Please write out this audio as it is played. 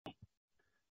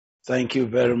Thank you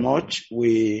very much.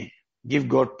 We give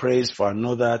God praise for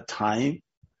another time,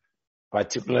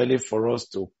 particularly for us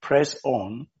to press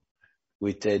on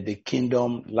with the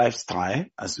kingdom lifestyle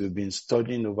as we've been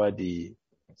studying over the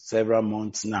several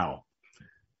months now.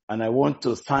 And I want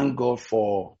to thank God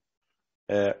for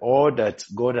all that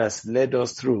God has led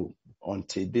us through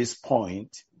until this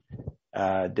point.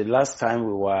 The last time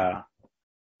we were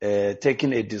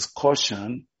taking a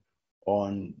discussion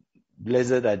on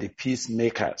blessed are the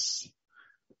peacemakers.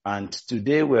 And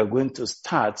today we are going to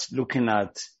start looking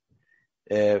at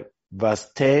verse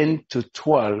 10 to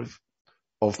 12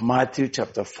 of Matthew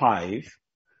chapter 5.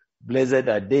 Blessed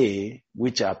are they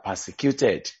which are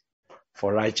persecuted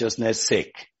for righteousness'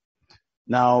 sake.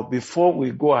 Now, before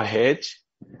we go ahead,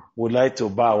 we'd like to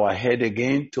bow our head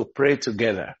again to pray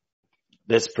together.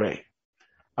 Let's pray.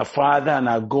 Our Father and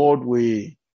our God,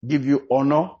 we give you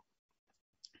honor.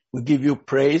 We give you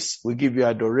praise. We give you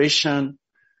adoration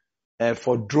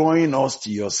for drawing us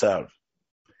to yourself.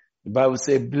 The Bible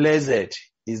says, blessed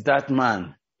is that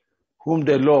man whom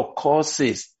the Lord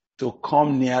causes to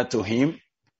come near to him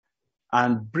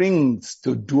and brings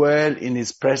to dwell in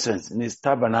his presence, in his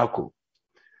tabernacle.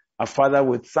 Our Father,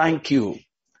 we thank you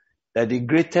that the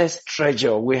greatest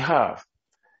treasure we have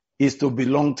is to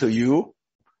belong to you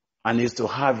and is to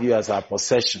have you as our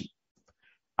possession.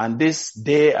 And this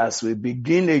day, as we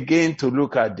begin again to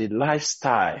look at the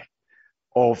lifestyle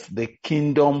of the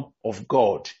kingdom of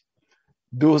God,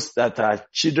 those that are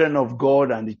children of God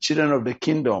and the children of the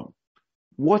kingdom,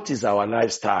 what is our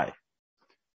lifestyle?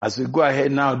 As we go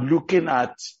ahead now, looking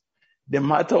at the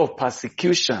matter of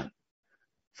persecution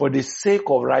for the sake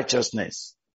of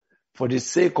righteousness, for the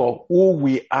sake of who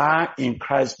we are in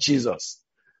Christ Jesus,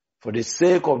 for the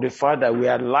sake of the fact that we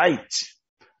are light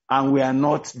and we are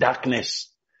not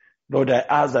darkness. Lord, I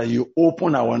ask that you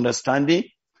open our understanding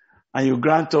and you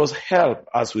grant us help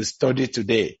as we study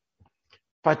today.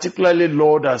 Particularly,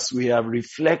 Lord, as we have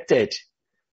reflected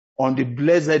on the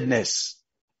blessedness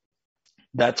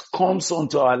that comes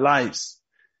onto our lives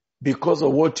because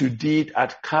of what you did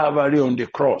at Calvary on the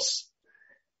cross.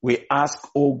 We ask,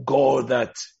 oh God,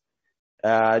 that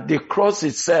the cross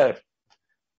itself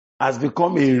has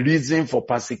become a reason for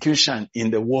persecution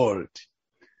in the world.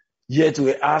 Yet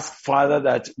we ask, Father,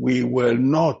 that we will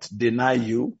not deny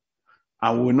you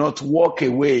and will not walk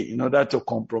away in order to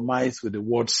compromise with the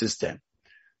world system.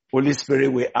 Holy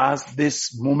Spirit, we ask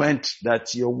this moment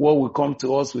that your word will come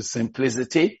to us with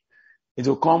simplicity. It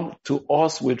will come to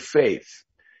us with faith.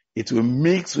 It will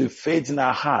mix with faith in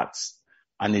our hearts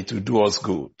and it will do us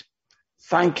good.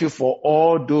 Thank you for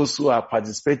all those who are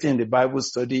participating in the Bible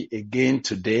study again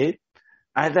today,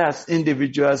 either as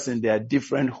individuals in their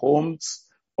different homes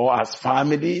or as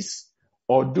families,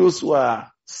 or those who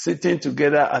are sitting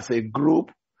together as a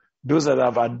group, those that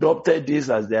have adopted this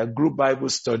as their group Bible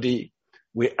study.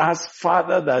 We ask,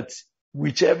 Father, that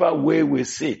whichever way we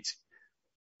sit,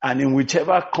 and in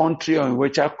whichever country or in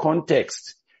whichever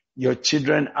context your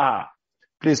children are,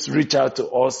 please reach out to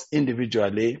us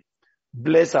individually.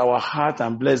 Bless our heart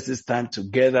and bless this time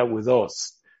together with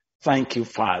us. Thank you,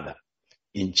 Father.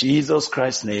 In Jesus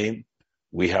Christ's name,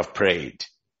 we have prayed.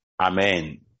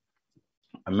 Amen.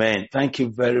 Amen. Thank you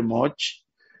very much.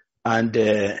 And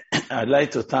I'd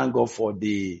like to thank God for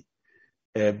the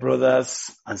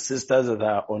brothers and sisters that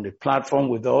are on the platform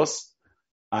with us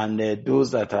and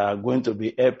those that are going to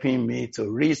be helping me to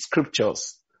read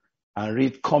scriptures and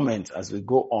read comments as we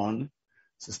go on.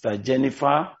 Sister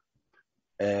Jennifer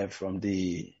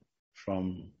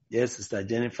Sister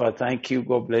Jennifer, thank you.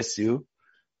 God bless you.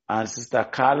 And Sister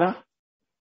Carla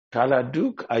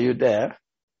Duke, are you there?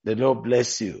 The Lord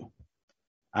bless you.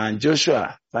 And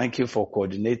Joshua, thank you for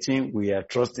coordinating. We are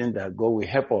trusting that God will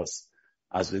help us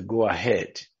as we go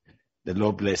ahead. The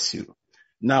Lord bless you.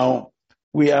 Now,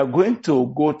 we are going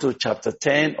to go to chapter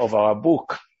 10 of our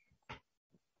book,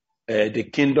 The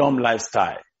Kingdom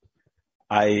Lifestyle.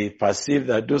 I perceive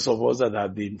that those of us that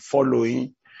have been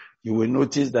following, you will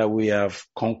notice that we have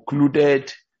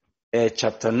concluded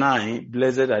chapter 9,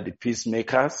 Blessed are the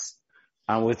Peacemakers.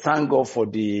 And we thank God for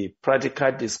the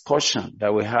practical discussion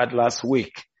that we had last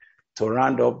week to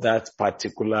round up that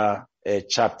particular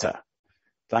chapter.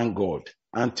 Thank God.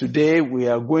 And today we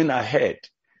are going ahead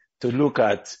to look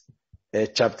at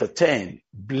chapter 10,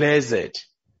 Blessed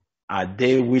are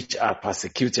they which are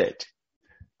persecuted.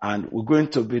 And we're going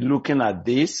to be looking at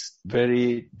this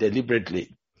very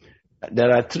deliberately.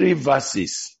 There are 3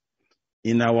 verses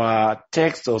in our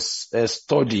text of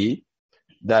study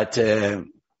that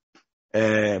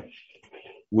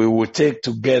we will take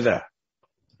together.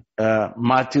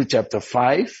 Matthew chapter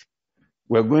 5.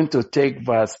 We're going to take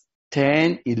verse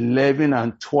 10, 11,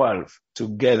 and 12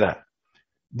 together.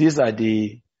 These are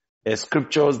the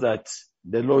scriptures that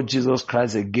the Lord Jesus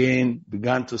Christ again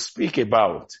began to speak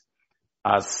about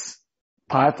as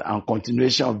part and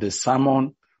continuation of the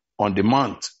Sermon on the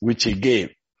Mount, which he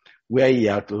gave, where he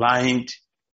outlined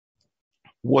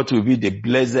what will be the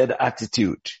blessed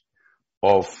attitude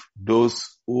of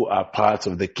those who are part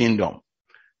of the kingdom.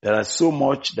 There are so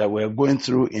much that we're going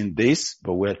through in this,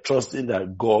 but we're trusting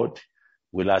that God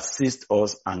will assist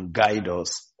us and guide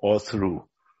us all through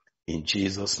in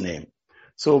Jesus' name.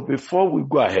 So before we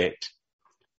go ahead,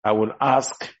 I will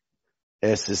ask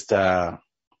Sister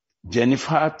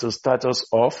Jennifer to start us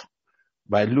off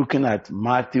by looking at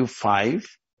Matthew 5,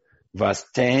 verse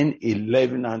 10,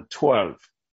 11, and 12.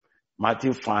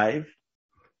 Matthew 5,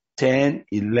 10,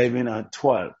 11, and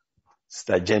 12.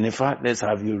 Sister Jennifer, let's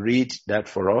have you read that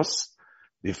for us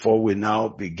before we now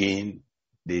begin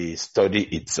the study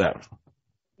itself.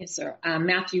 Yes, sir.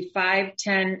 Matthew 5,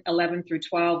 10, 11 through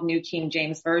 12, New King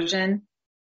James Version.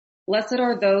 Blessed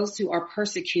are those who are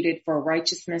persecuted for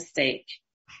righteousness' sake,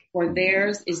 for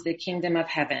theirs is the kingdom of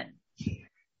heaven.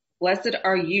 Blessed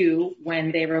are you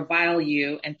when they revile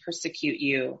you and persecute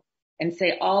you, and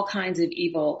say all kinds of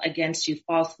evil against you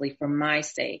falsely for my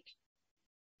sake.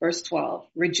 Verse 12,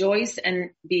 rejoice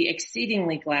and be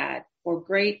exceedingly glad, for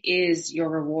great is your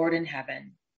reward in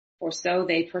heaven. For so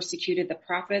they persecuted the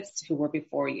prophets who were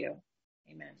before you.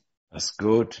 Amen. That's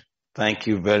good. Thank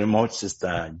you very much,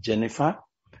 Sister Jennifer.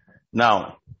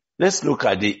 Now, let's look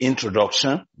at the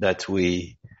introduction that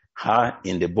we have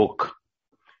in the book.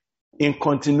 In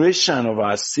continuation of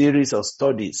our series of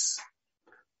studies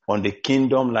on the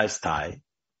kingdom lifestyle,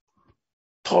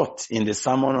 taught in the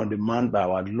Sermon on the Mount by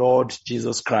our Lord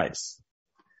Jesus Christ,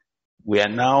 we are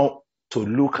now to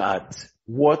look at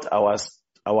what our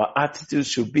attitude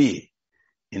should be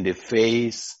in the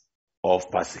face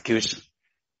of persecution.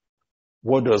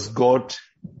 What does God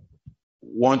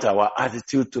want our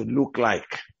attitude to look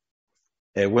like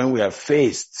when we are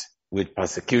faced with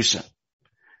persecution?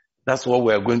 That's what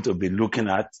we are going to be looking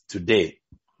at today.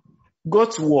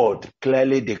 God's word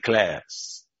clearly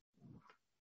declares,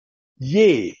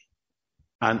 yea,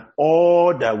 and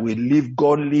all that will live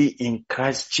godly in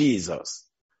Christ Jesus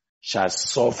shall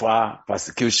suffer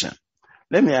persecution.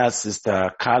 Let me ask Sister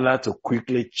Carla to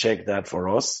quickly check that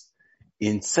for us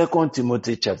in 2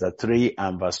 Timothy chapter 3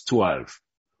 and verse 12.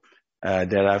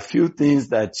 There are a few things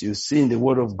that you see in the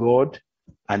word of God,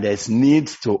 and there's need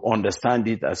to understand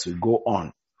it as we go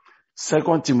on.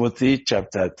 2 Timothy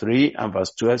chapter 3 and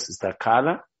verse 12, Sister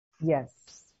Carla. Yes.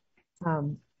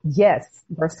 Yes,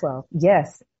 verse 12.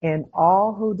 Yes, and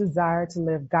all who desire to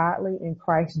live godly in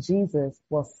Christ Jesus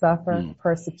will suffer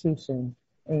persecution.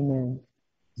 Amen.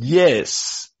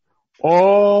 Yes,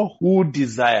 all who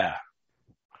desire,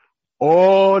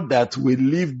 all that will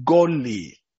live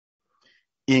godly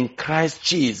in Christ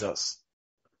Jesus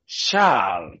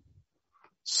shall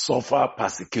suffer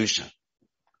persecution.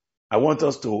 I want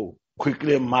us to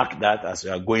quickly mark that as we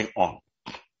are going on.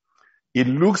 It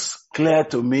looks clear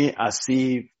to me as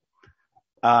if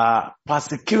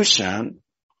persecution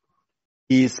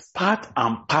is part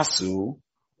and parcel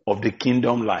of the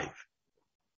kingdom life.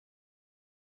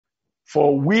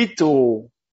 For we to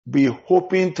be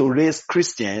hoping to raise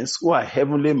Christians who are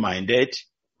heavenly minded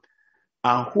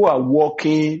and who are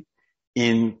walking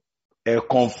in a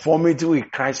conformity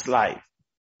with Christ's life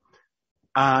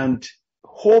and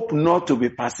hope not to be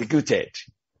persecuted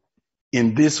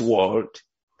in this world,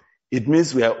 it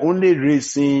means we are only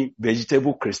raising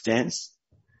vegetable Christians.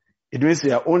 It means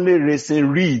we are only raising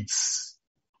reeds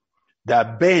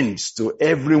that bends to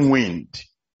every wind,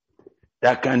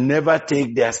 that can never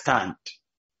take their stand.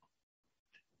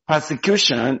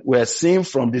 Persecution, we are seeing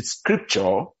from the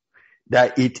scripture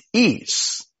that it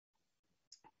is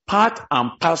part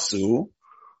and parcel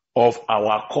of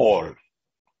our call.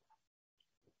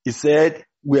 He said,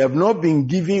 we have not been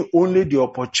given only the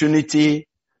opportunity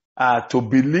to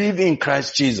believe in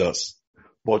Christ Jesus,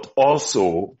 but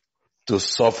also to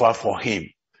suffer for him.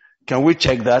 Can we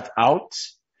check that out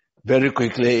very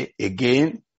quickly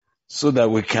again so that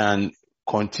we can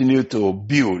continue to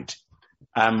build?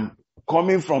 I'm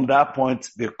coming from that point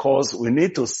because we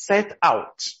need to set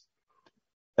out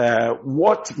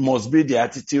what must be the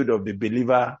attitude of the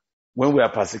believer when we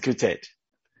are persecuted.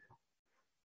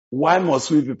 Why must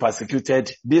we be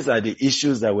persecuted? These are the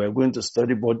issues that we're going to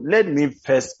study, but let me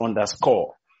first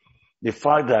underscore the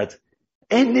fact that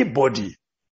anybody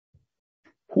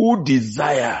who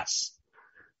desires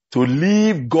to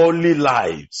live godly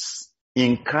lives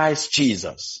in Christ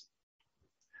Jesus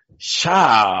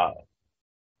shall,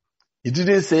 it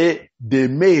didn't say they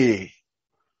may,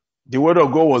 the word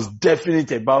of God was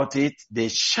definite about it. They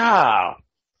shall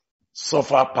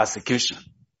suffer persecution.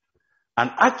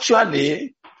 And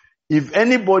actually, if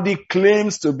anybody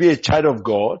claims to be a child of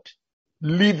God,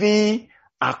 living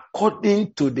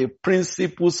according to the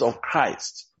principles of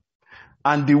Christ,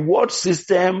 and the world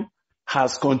system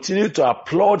has continued to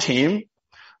applaud him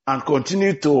and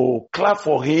continue to clap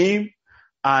for him,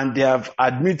 and they have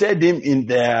admitted him in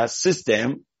their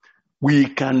system, we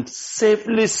can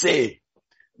safely say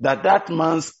that that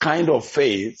man's kind of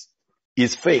faith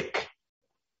is fake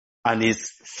and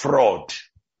is fraud.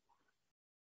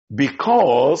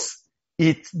 Because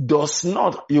it does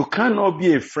not, you cannot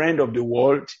be a friend of the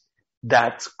world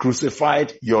that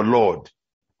crucified your Lord.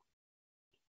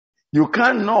 You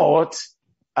cannot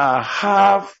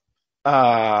have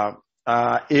an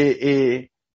happy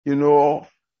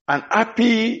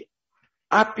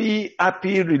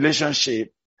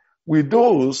relationship with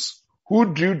those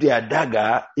who drew their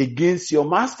dagger against your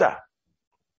master.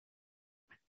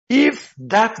 If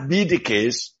that be the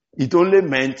case, it only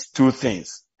meant two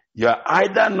things. You are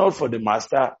either not for the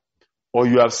master or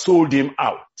you have sold him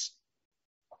out.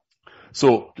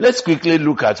 So let's quickly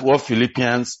look at what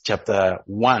Philippians chapter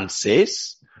 1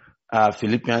 says.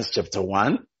 Philippians chapter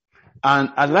 1. And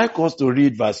I'd like us to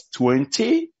read verse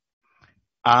 20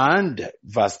 and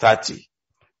verse 30.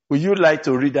 Would you like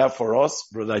to read that for us,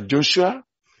 Brother Joshua?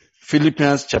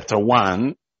 Philippians chapter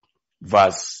 1,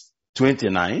 verse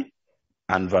 29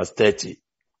 and verse 30.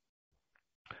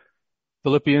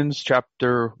 Philippians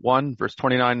chapter 1, verse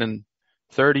 29 and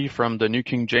 30 from the New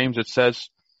King James, it says,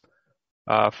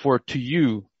 for to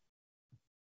you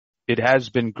it has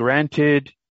been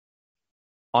granted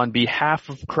on behalf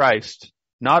of Christ,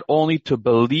 not only to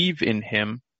believe in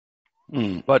him,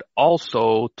 but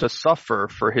also to suffer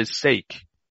for his sake,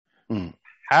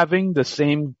 having the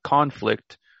same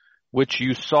conflict which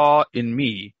you saw in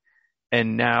me,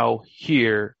 and now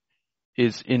here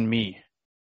is in me.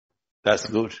 That's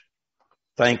good.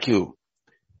 Thank you.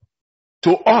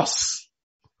 To us,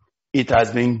 it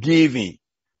has been given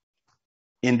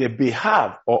in the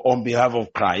behalf or on behalf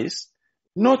of Christ,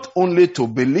 not only to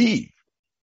believe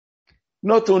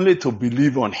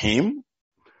on him,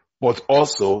 but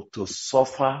also to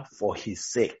suffer for his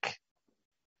sake.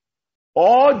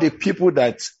 All the people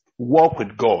that walk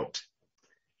with God,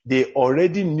 they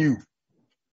already knew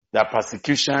that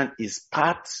persecution is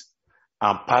part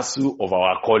and parcel of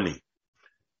our calling.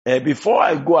 Before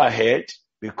I go ahead,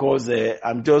 because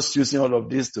I'm just using all of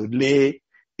this to lay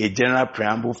a general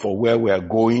preamble for where we are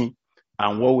going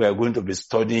and what we are going to be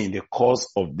studying in the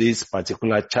course of this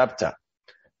particular chapter.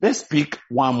 Let's pick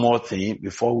one more thing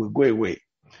before we go away.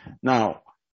 Now,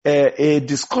 a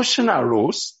discussion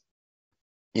arose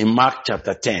in Mark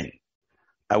chapter 10.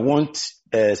 I want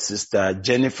Sister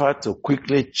Jennifer to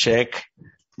quickly check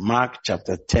Mark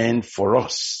chapter 10 for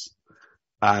us.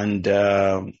 And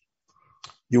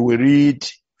you will read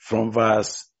from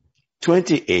verse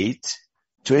 28,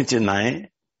 29,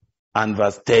 and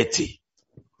verse 30.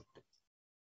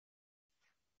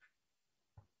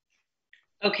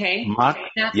 Okay. Mark,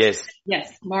 yes.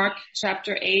 Yes, Mark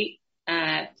chapter 8.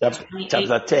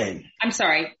 Chapter 10. I'm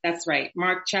sorry, that's right.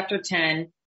 Mark chapter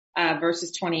 10,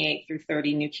 verses 28 through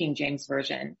 30, New King James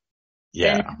Version.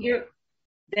 Yeah.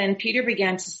 Then Peter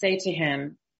began to say to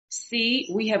him, "See,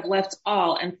 we have left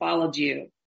all and followed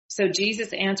you." So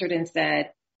Jesus answered and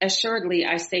said, "Assuredly,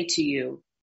 I say to you,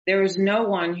 there is no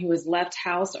one who has left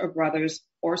house or brothers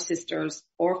or sisters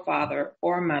or father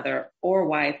or mother or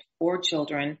wife or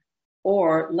children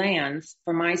or lands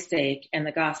for my sake and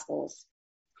the gospel's,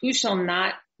 who shall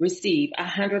not receive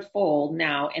 100-fold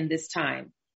now in this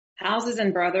time, houses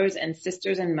and brothers and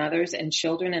sisters and mothers and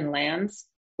children and lands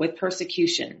with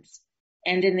persecutions,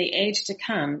 and in the age to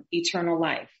come, eternal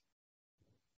life."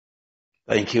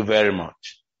 Thank you very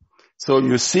much. So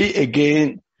you see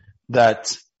again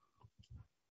that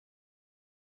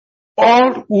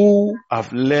all who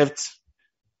have left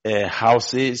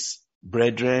houses,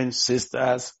 brethren,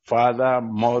 sisters, father,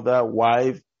 mother,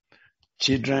 wife,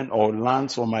 children, or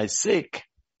lands for my sake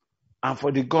and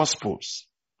for the gospels,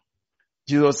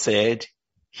 Jesus said,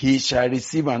 he shall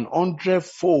receive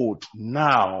 100-fold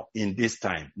now in this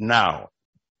time. Now,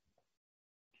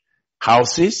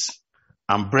 houses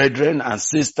and brethren and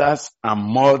sisters and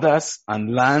mothers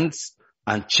and lands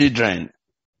and children.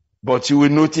 But you will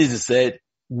notice he said,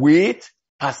 with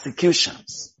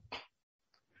persecutions.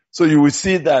 So you will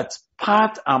see that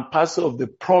part and parcel of the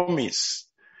promise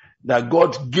that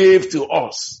God gave to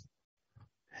us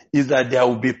is that there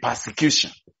will be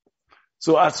persecution.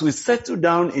 So as we settle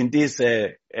down in this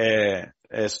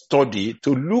study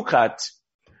to look at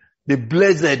the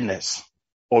blessedness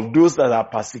of those that are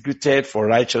persecuted for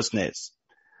righteousness,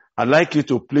 I'd like you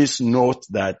to please note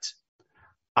that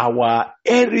our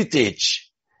heritage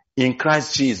in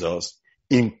Christ Jesus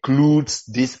includes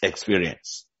this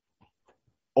experience.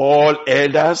 All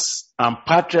elders and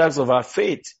patriarchs of our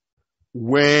faith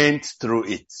went through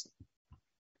it.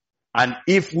 And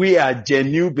if we are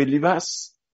genuine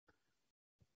believers,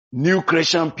 new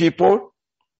creation people,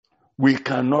 we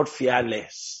cannot fear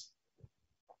less.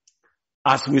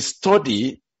 As we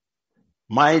study,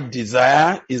 my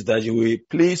desire is that you will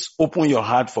please open your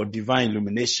heart for divine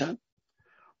illumination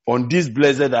on this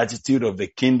blessed attitude of the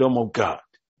kingdom of God.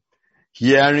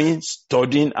 Hearing,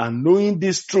 studying, and knowing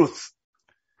this truth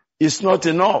is not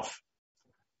enough.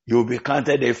 You will be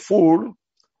counted a fool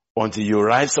until you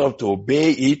rise up to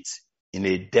obey it in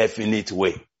a definite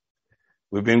way.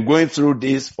 We've been going through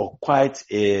this for quite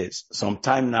some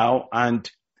time now, and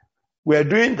we're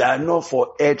doing that not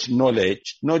for edge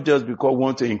knowledge, not just because we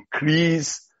want to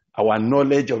increase our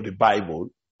knowledge of the Bible,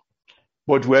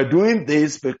 but we're doing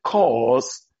this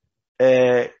because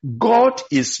God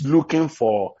is looking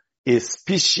for a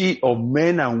species of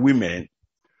men and women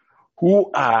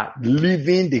who are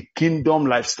living the kingdom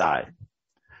lifestyle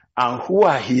and who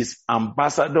are his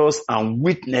ambassadors and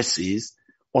witnesses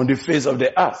on the face of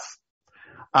the earth,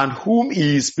 and whom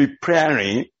he is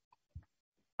preparing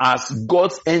as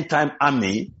God's end time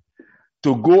army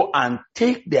to go and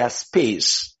take their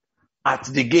space at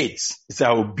the gates. He said,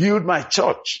 I will build my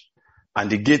church and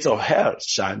the gates of hell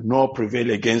shall not prevail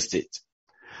against it.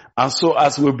 And so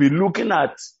as we'll be looking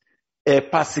at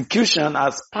persecution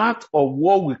as part of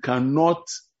what we cannot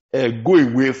go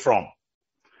away from,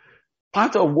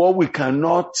 part of what we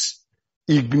cannot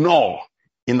ignore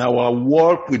in our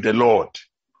work with the Lord,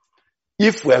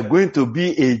 if we are going to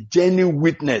be a genuine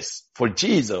witness for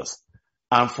Jesus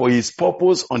and for his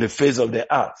purpose on the face of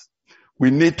the earth,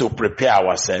 we need to prepare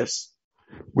ourselves.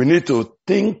 We need to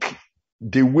think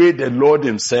the way the Lord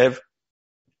himself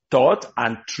taught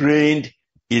and trained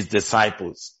his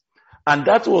disciples. And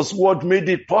that was what made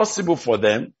it possible for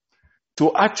them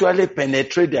to actually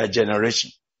penetrate their generation.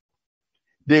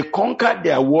 They conquered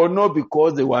their world not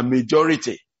because they were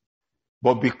majority,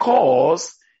 but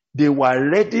because they were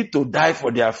ready to die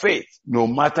for their faith, no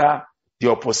matter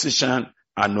the opposition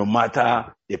and no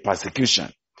matter the persecution.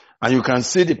 And you can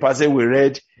see the passage we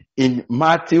read in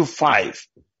Matthew 5.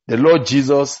 The Lord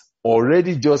Jesus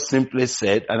already just simply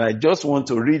said, and I just want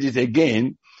to read it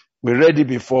again. We read it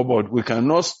before, but we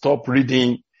cannot stop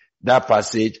reading that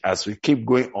passage as we keep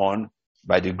going on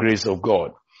by the grace of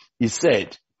God. He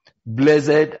said,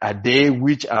 blessed are they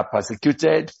which are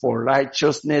persecuted for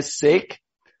righteousness' sake,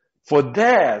 for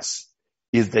theirs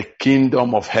is the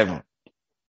kingdom of heaven.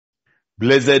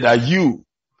 Blessed are you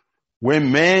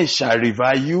when men shall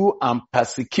revile you and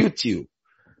persecute you,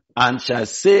 and shall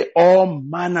say all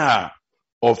manner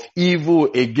of evil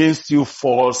against you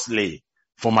falsely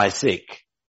for my sake.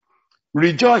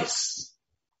 Rejoice,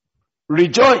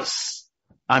 rejoice,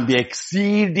 and be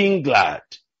exceeding glad,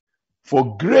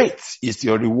 for great is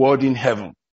your reward in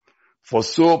heaven. For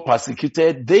so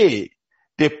persecuted they,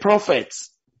 the prophets,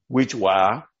 which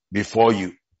were before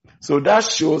you. So that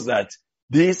shows that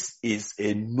this is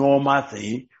a normal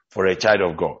thing for a child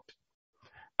of God.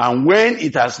 And when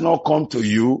it has not come to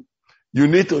you, you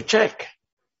need to check.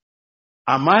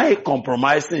 Am I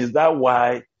compromising? Is that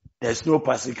why there's no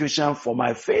persecution for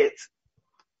my faith?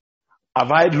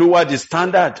 Have I lowered the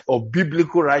standard of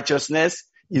biblical righteousness?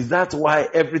 Is that why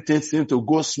everything seems to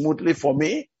go smoothly for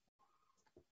me?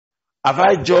 Have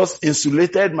I just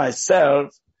insulated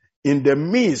myself in the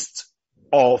midst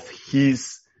of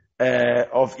his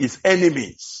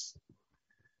enemies?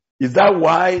 Is that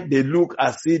why they look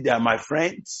as if they are my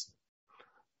friends?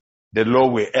 The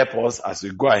Lord will help us as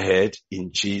we go ahead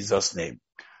in Jesus' name.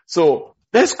 So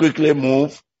let's quickly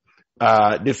move.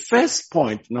 The first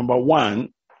point, number one,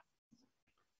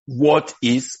 what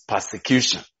is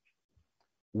persecution?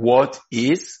 What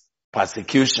is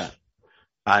persecution?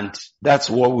 And that's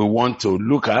what we want to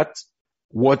look at.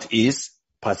 What is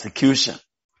persecution?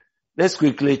 Let's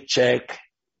quickly check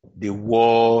the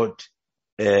word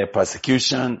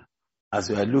persecution as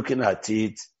we are looking at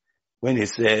it when he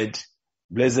said,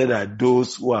 blessed are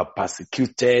those who are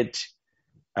persecuted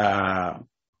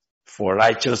for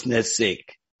righteousness'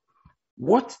 sake.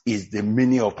 What is the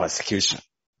meaning of persecution?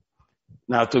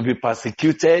 Now, to be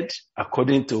persecuted,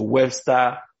 according to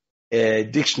Webster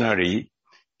dictionary,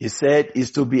 he said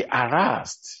is to be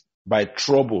harassed by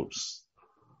troubles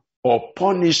or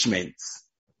punishments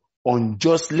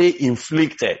unjustly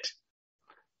inflicted,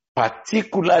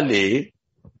 particularly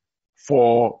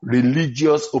for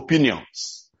religious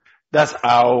opinions. That's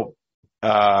how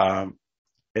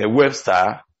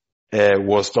Webster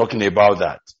was talking about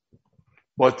that.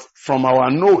 But from our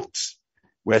notes,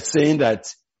 we're saying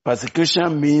that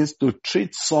persecution means to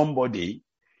treat somebody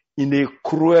in a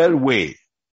cruel way,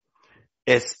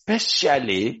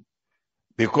 especially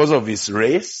because of his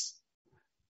race,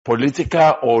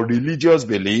 political or religious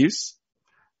beliefs,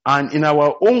 and in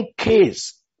our own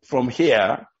case from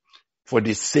here, for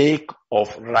the sake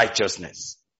of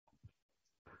righteousness.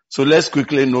 So let's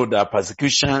quickly note that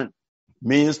persecution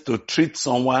means to treat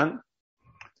someone,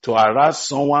 to harass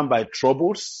someone by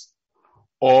troubles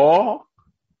or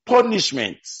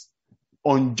punishments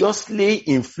unjustly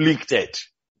inflicted.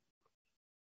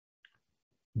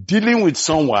 Dealing with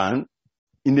someone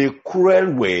in a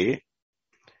cruel way,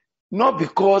 not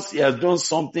because he has done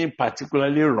something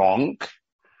particularly wrong,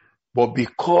 but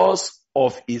because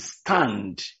of his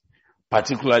stand,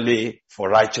 particularly for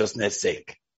righteousness'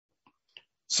 sake.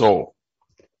 So,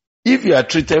 if you are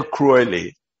treated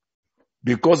cruelly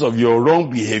because of your wrong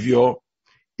behavior,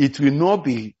 it will not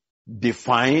be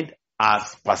defined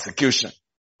as persecution.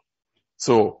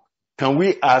 So, can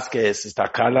we ask Sister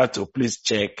Carla to please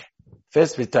check 1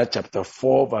 Peter chapter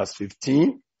 4 verse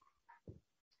 15?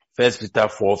 1 Peter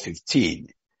 4:15.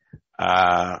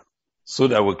 So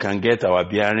that we can get our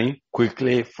bearing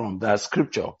quickly from that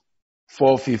scripture.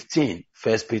 4:15.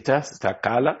 1 Peter, Sister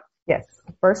Carla. Yes.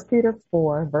 1 Peter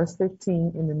 4 verse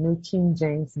 15 in the New King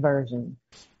James Version.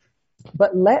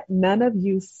 But let none of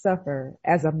you suffer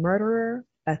as a murderer,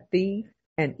 a thief,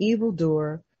 an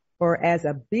evildoer, or as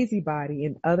a busybody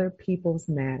in other people's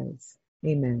matters.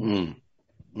 Amen.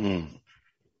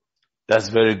 That's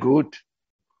very good.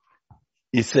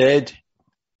 He said,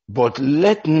 but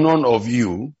let none of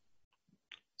you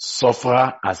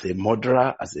suffer as a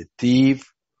murderer, as a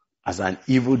thief, as an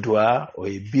evildoer, or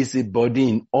a busybody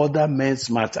in other men's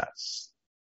matters.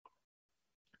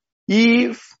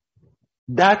 If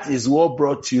that is what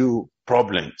brought you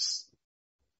problems,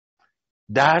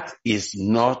 that is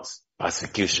not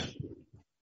persecution.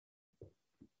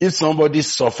 If somebody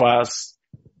suffers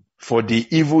for the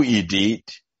evil he did,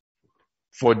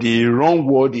 for the wrong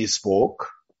word he spoke,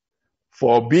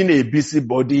 for being a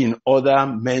busybody in other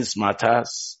men's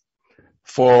matters,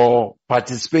 for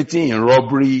participating in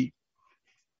robbery,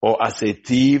 or as a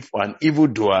thief, or an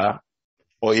evildoer,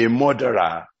 or a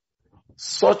murderer,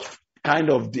 such kind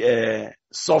of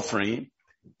suffering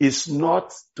is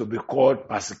not to be called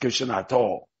persecution at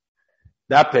all.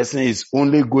 That person is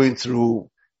only going through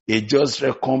a just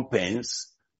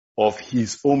recompense of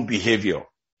his own behavior.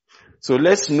 So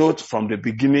let's note from the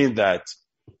beginning that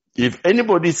if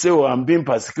anybody say, oh, I'm being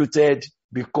persecuted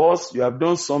because you have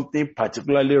done something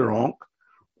particularly wrong,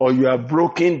 or you have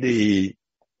broken the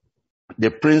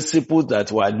principles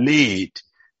that were laid,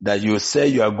 that you say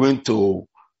you are going to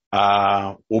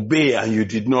obey and you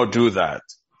did not do that.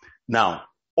 Now,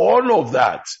 all of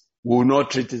that will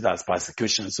not treat it as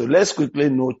persecution. So let's quickly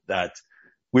note that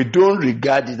we don't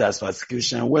regard it as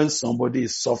persecution when somebody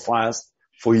suffers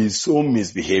for his own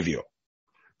misbehavior,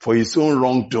 for his own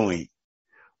wrongdoing,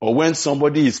 or when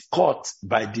somebody is caught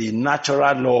by the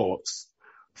natural laws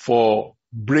for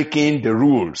breaking the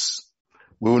rules.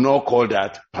 We will not call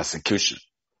that persecution.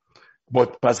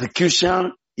 But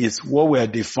persecution is what we are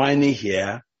defining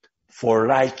here for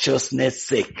righteousness'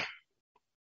 sake.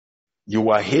 You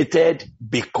were hated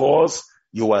because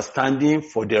you were standing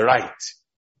for the right.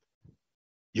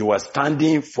 You were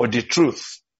standing for the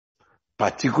truth.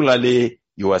 Particularly,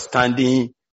 you were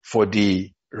standing for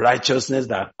the righteousness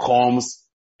that comes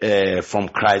from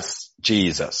Christ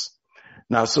Jesus.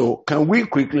 Now, so can we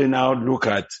quickly now look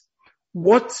at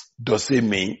what does it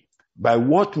mean? By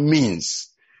what means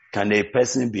can a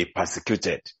person be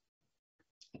persecuted?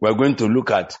 We're going to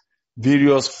look at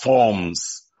various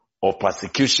forms of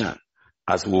persecution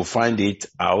as we'll find it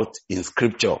out in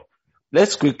scripture.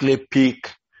 Let's quickly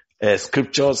pick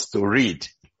scriptures to read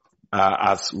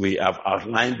as we have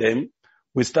outlined them.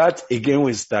 We start again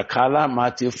with the Carla,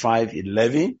 Matthew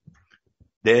 5:11.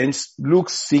 Then Luke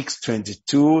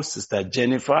 6:22, Sister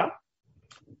Jennifer.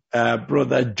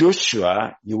 Brother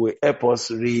Joshua, you will help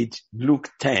us read Luke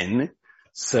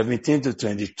 10:17 to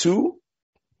 22.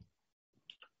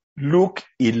 Luke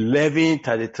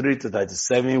 11:33 to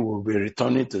 37, we'll be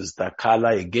returning to Sister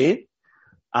Carla again.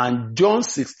 And John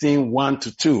 16:1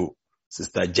 to 2,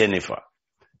 Sister Jennifer.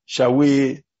 Shall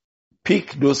we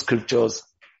pick those scriptures?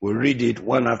 We'll read it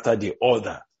one after the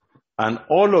other. And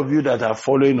all of you that are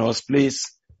following us,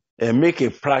 please make a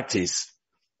practice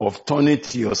of turning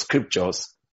to your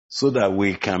scriptures so that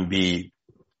we can be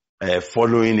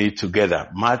following it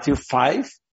together. Matthew 5,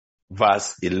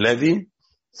 verse 11,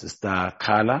 Sister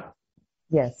Carla.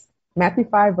 Yes. Matthew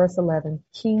 5 verse 11,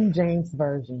 King James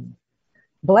Version.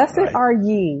 Blessed Right. are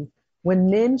ye when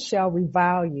men shall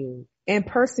revile you and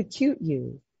persecute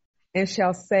you and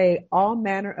shall say all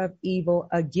manner of evil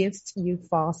against you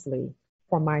falsely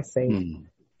for my sake. Mm.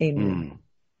 Amen.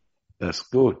 That's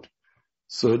good.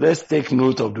 So let's take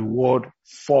note of the word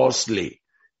falsely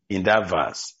in that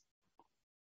verse.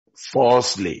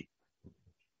 Falsely.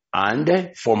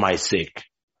 And for my sake.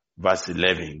 Verse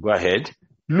 11. Go ahead.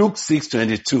 Luke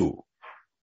 6:22.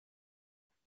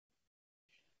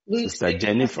 Luke Sister 6,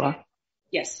 Jennifer.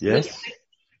 yes. Yes.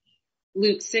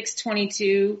 Luke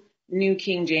 6:22, New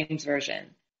King James Version.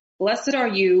 Blessed are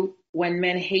you when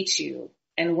men hate you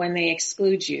and when they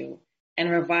exclude you and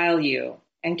revile you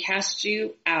and cast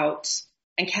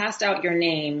out your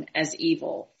name as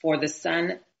evil for the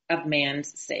Son of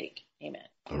Man's sake. Amen.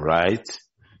 Right.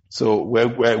 So we're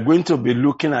going to be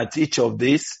looking at each of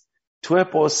these to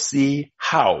help us see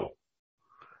how,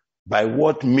 by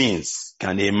what means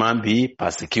can a man be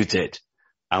persecuted.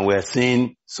 And we're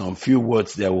seeing some few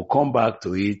words that will come back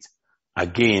to it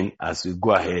again as we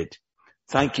go ahead.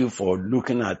 Thank you for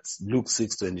looking at Luke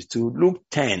 6:22, Luke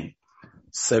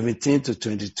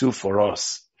 10:17-22 for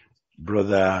us.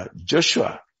 Brother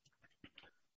Joshua.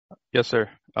 Yes, sir.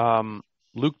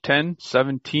 Luke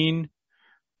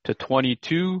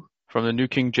 10:17-22 from the New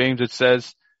King James, it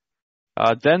says,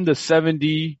 Then the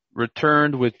 70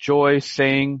 returned with joy,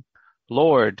 saying,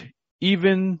 Lord,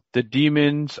 even the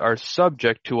demons are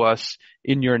subject to us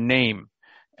in your name.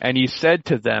 And he said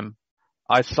to them,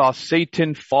 I saw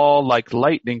Satan fall like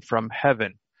lightning from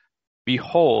heaven.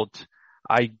 Behold,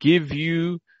 I give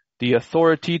you the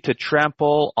authority to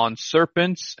trample on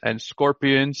serpents and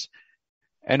scorpions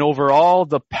and over all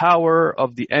the power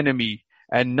of the enemy,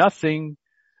 and nothing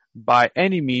by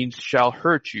any means shall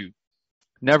hurt you.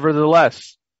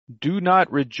 Nevertheless, do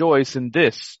not rejoice in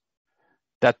this,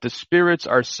 that the spirits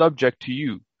are subject to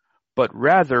you, but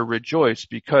rather rejoice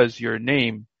because your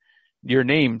names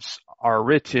are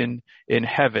written in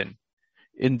heaven.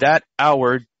 In that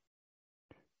hour,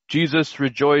 Jesus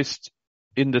rejoiced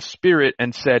in the Spirit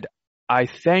and said, I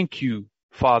thank you,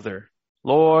 Father,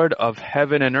 Lord of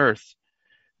heaven and earth,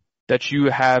 that you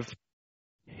have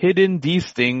hidden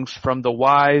these things from the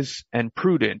wise and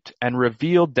prudent and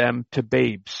revealed them to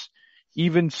babes.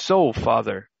 Even so,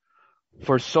 Father,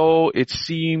 for so it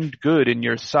seemed good in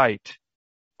your sight.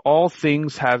 All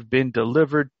things have been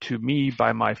delivered to me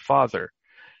by my Father,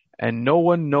 and no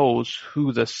one knows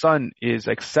who the Son is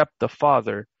except the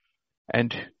Father,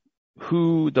 and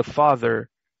who the Father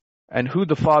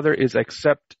is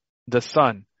except the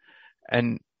Son,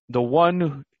 and the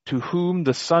one to whom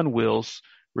the Son wills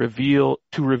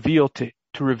to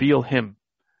reveal him.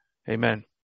 Amen.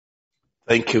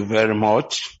 Thank you very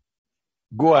much.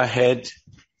 Go ahead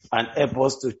and help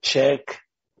us to check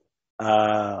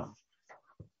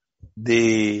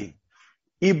the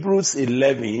Hebrews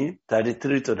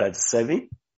 11:33-37.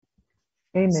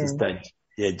 Amen. Sister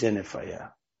Jennifer, yeah.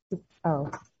 Oh,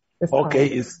 it's Okay,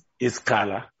 Carla. it's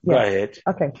Carla. Go Yes. ahead.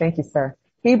 Okay, thank you, sir.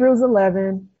 Hebrews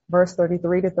 11, verse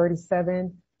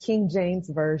 33-37, King James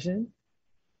Version.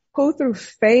 Who through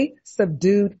faith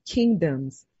subdued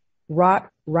kingdoms, wrought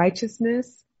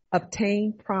righteousness,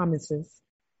 obtained promises,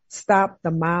 stopped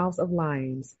the mouths of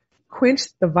lions,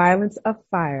 quenched the violence of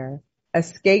fire,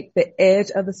 escaped the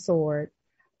edge of the sword,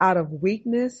 out of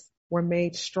weakness were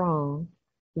made strong,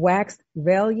 waxed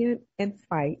valiant in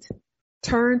fight,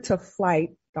 turned to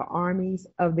flight the armies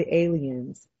of the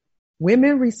aliens.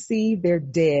 Women received their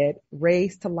dead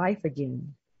raised to life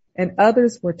again, and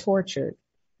others were tortured,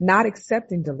 not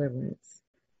accepting deliverance,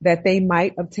 that they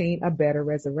might obtain a better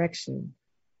resurrection.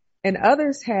 And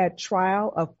others had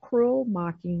trial of cruel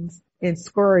mockings and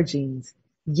scourgings,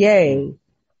 yea,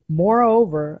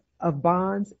 moreover, of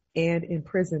bonds and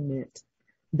imprisonment.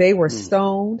 They were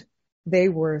stoned, they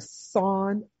were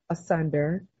sawn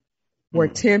asunder, were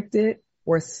tempted,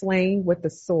 were slain with the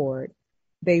sword.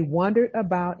 They wandered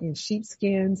about in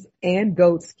sheepskins and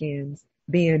goatskins,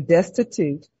 being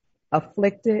destitute,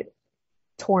 afflicted,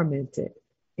 tormented.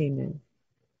 Amen.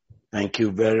 Thank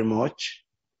you very much.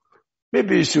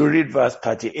 Maybe you should read verse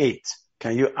 38.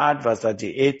 Can you add verse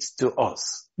 38 to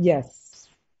us? Yes.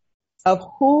 Of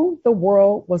whom the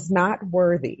world was not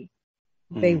worthy.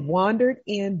 They wandered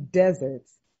in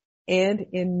deserts and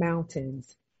in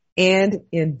mountains and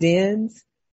in dens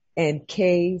and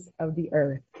caves of the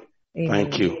earth. Amen.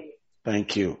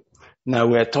 Thank you. Now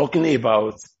we're talking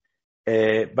about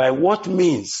by what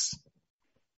means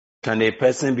can a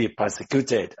person be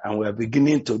persecuted? And we're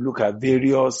beginning to look at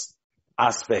various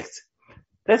aspects.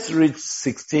 Let's read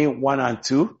 16:1 and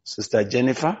 2, Sister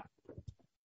Jennifer.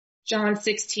 John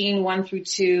 16, 1 through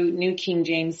 2, New King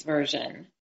James Version.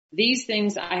 These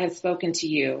things I have spoken to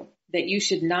you, that you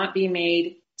should not be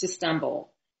made to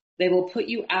stumble. They will put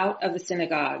you out of the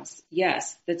synagogues.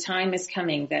 Yes, the time is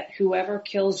coming that whoever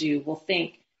kills you will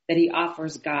think that he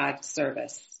offers God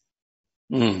service.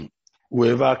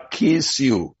 Whoever kills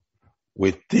you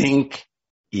will think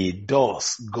he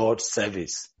does God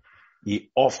service. He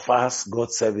offers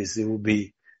God service. He will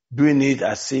be doing it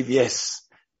as if, yes,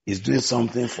 he's doing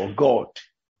something for God.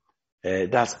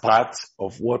 That's part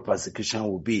of what persecution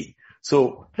will be.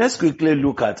 So let's quickly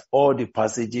look at all the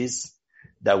passages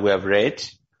that we have read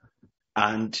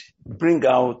and bring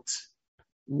out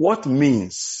what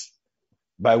means,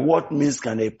 by what means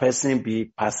can a person be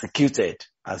persecuted,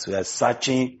 as we are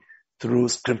searching through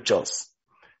scriptures.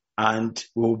 And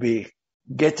we'll be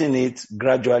getting it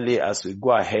gradually as we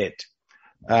go ahead.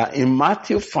 In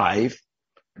Matthew 5,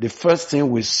 the first thing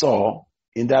we saw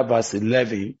in that verse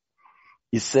 11,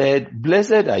 he said,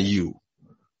 "Blessed are you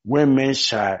when men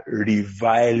shall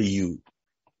revile you."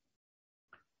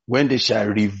 When they shall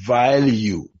revile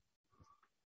you,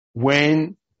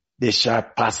 when they shall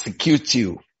persecute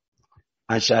you,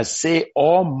 and shall say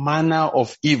all manner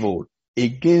of evil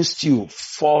against you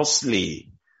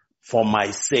falsely for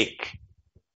my sake.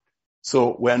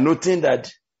 So we are noting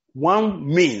that one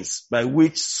means by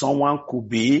which someone could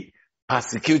be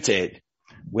persecuted,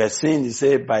 we are saying, he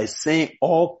said, by saying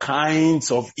all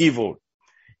kinds of evil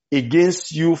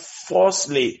against you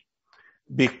falsely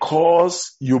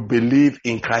because you believe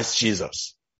in Christ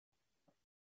Jesus.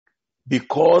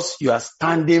 Because you are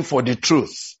standing for the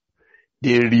truth,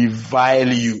 they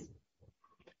revile you.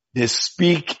 They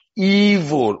speak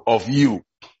evil of you.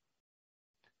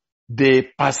 They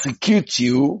persecute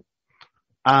you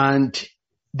and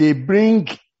they bring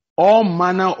all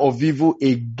manner of evil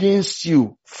against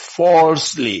you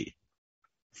falsely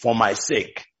for my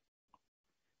sake.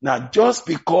 Now, just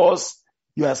because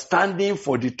you are standing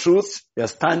for the truth, you are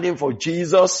standing for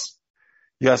Jesus,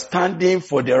 you are standing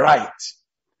for the right,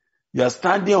 you are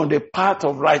standing on the path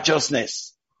of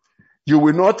righteousness, you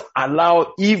will not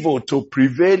allow evil to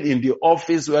prevail in the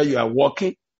office where you are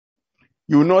working.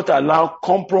 You will not allow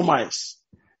compromise.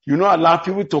 You will not allow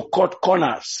people to cut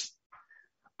corners.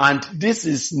 And this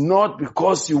is not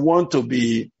because you want to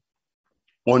be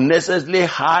unnecessarily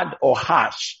hard or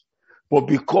harsh, but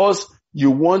because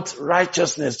you want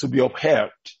righteousness to be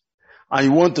upheld. And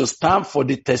you want to stand for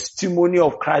the testimony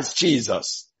of Christ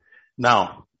Jesus.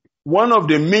 Now, one of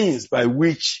the means by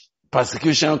which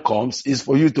persecution comes is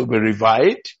for you to be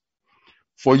reviled,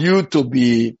 for you to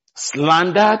be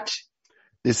slandered.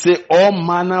 They say all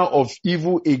manner of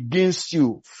evil against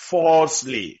you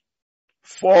falsely.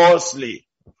 Falsely.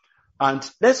 And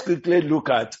let's quickly look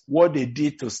at what they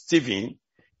did to Stephen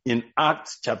in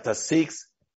Acts chapter 6,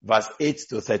 verse 8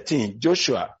 to 13.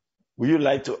 Joshua, would you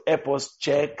like to help us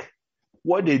check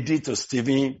what they did to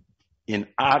Stephen in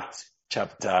Acts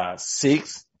chapter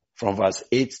 6 from verse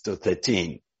 8 to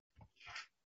 13?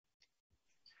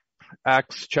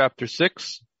 Acts chapter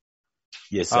 6,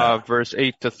 yes, sir. Verse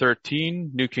 8 to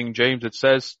 13, New King James, it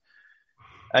says,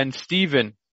 "And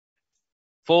Stephen,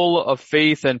 full of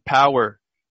faith and power,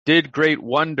 did great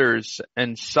wonders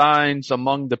and signs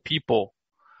among the people.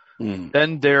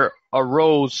 Then there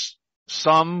arose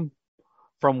some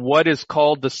from what is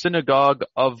called the synagogue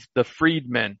of the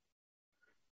freedmen,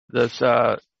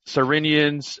 the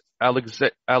Cyrenians,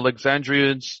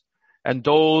 Alexandrians, and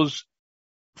those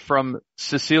from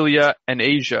Sicilia and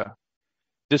Asia,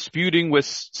 disputing with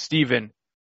Stephen,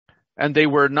 and they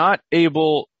were not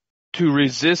able to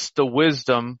resist the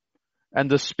wisdom and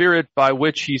the spirit by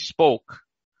which he spoke.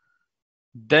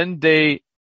 Then they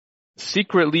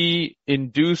secretly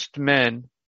induced men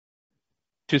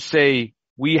to say,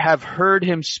 'We have heard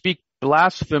him speak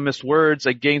blasphemous words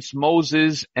against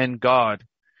Moses and God.'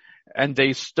 And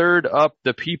they stirred up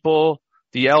the people,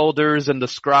 the elders and the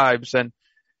scribes, and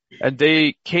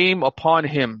they came upon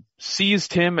him,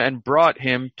 seized him, and brought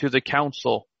him to the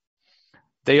council.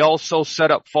 They also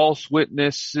set up false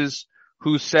witnesses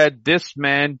who said, 'This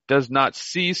man does not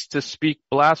cease to speak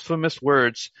blasphemous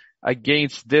words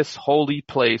against this holy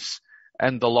place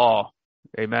and the law.'"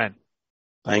 Amen.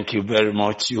 Thank you very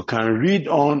much. You can read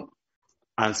on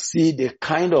and see the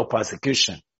kind of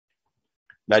persecution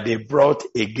that they brought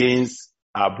against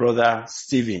our brother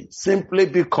Stephen, simply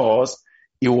because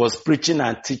he was preaching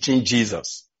and teaching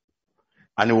Jesus,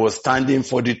 and he was standing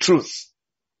for the truth.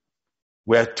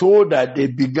 We are told that they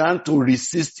began to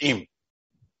resist him.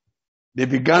 They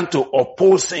began to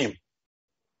oppose him.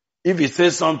 If he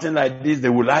says something like this, they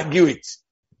will argue it.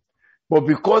 But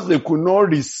because they could not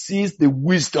resist the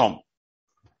wisdom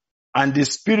and the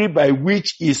spirit by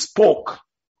which he spoke.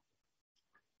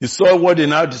 You saw what they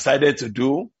now decided to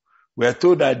do. We are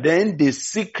told that then they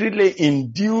secretly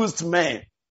induced men,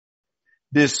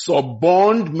 they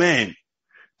suborned men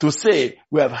to say,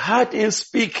 we have heard him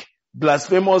speak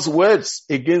blasphemous words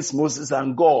against Moses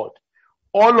and God.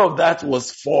 All of that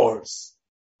was false.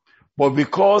 But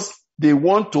because they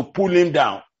want to pull him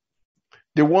down,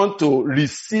 they want to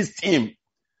resist him,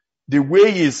 the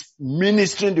way he's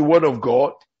ministering the word of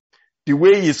God, the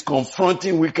way he's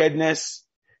confronting wickedness,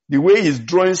 the way he's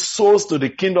drawing souls to the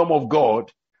kingdom of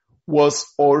God was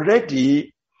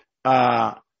already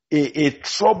a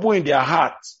trouble in their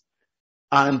hearts,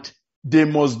 and they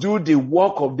must do the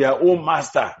work of their own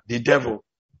master, the devil.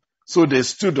 So they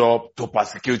stood up to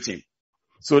persecute him.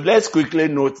 So let's quickly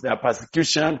note that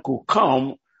persecution could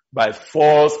come by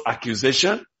false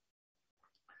accusation.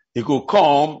 It could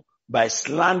come by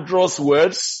slanderous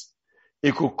words.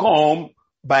 It could come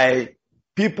by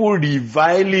people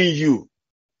reviling you,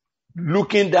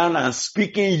 looking down and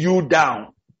speaking you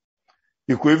down.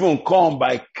 It could even come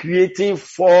by creating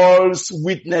false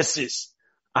witnesses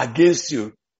against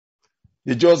you.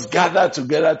 They just gather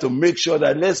together to make sure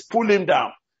that let's pull him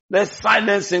down. Let's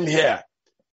silence him here.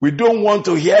 We don't want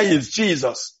to hear his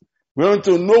Jesus. We want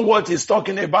to know what he's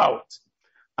talking about.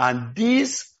 And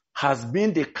this has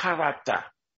been the character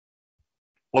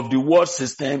of the world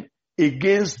system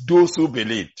against those who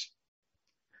believed.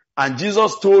 And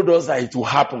Jesus told us that it will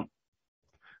happen.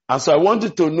 And so I want you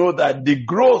to know that the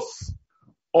growth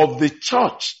of the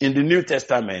church in the New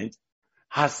Testament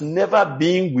has never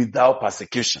been without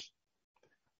persecution.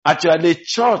 Actually,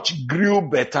 church grew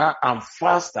better and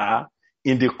faster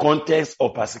in the context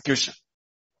of persecution.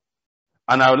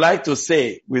 And I would like to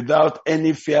say, without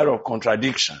any fear of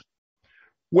contradiction,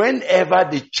 whenever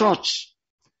the church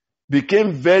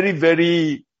became very,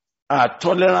 very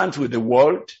tolerant with the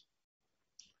world,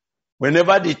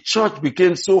 whenever the church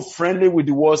became so friendly with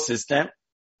the world system,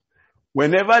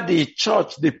 whenever the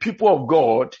church, the people of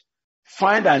God,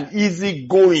 find an easy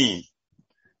going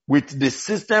with the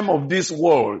system of this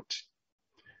world,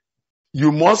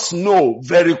 you must know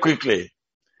very quickly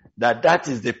that that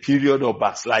is the period of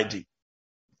backsliding.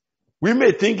 We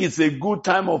may think it's a good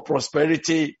time of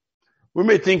prosperity. We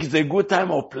may think it's a good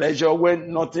time of pleasure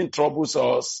when nothing troubles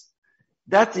us.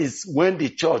 That is when the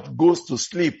church goes to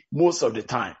sleep most of the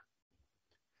time.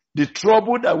 The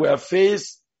trouble that we have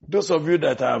faced, those of you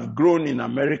that have grown in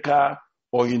America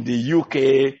or in the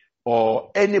UK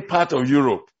or any part of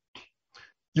Europe,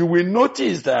 you will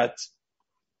notice that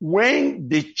when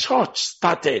the church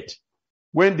started,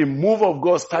 when the move of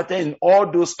God started in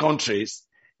all those countries,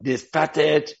 they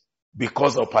started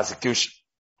because of persecution.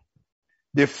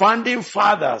 The founding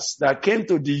fathers that came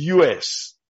to the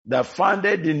US, that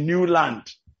founded the new land,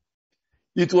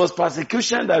 it was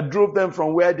persecution that drove them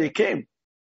from where they came.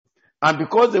 And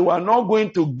because they were not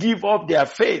going to give up their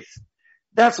faith,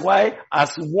 that's why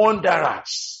as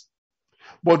wanderers,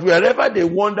 but wherever they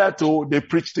wander to, they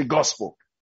preach the gospel.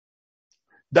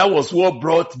 That was what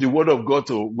brought the word of God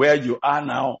to where you are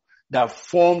now, that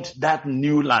formed that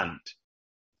new land.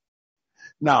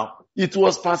 Now, it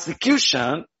was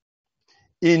persecution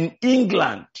in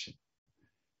England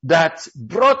that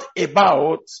brought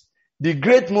about the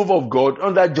great move of God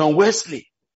under John Wesley.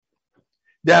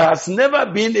 There has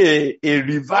never been a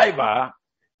revival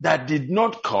that did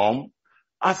not come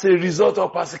as a result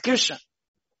of persecution.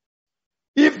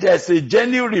 If there's a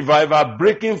genuine revival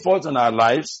breaking forth in our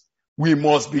lives, we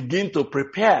must begin to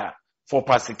prepare for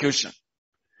persecution.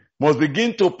 Must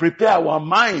begin to prepare our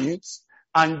minds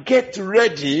and get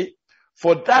ready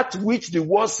for that which the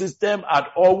world system had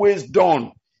always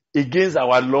done against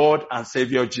our Lord and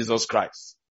Savior Jesus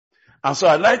Christ. And so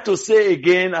I'd like to say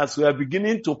again, as we are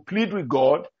beginning to plead with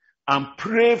God and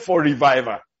pray for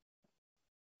revival,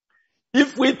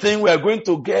 if we think we are going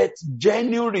to get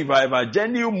genuine revival,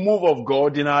 genuine move of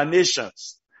God in our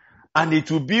nations, and it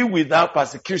will be without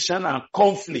persecution and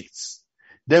conflicts,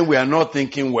 then we are not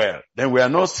thinking well. Then we are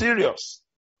not serious.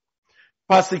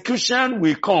 Persecution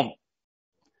will come.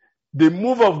 The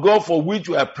move of God for which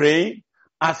we are praying,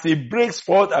 as it breaks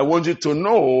forth, I want you to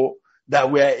know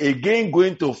that we are again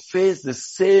going to face the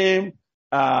same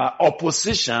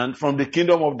opposition from the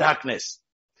kingdom of darkness.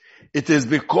 It is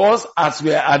because as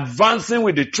we are advancing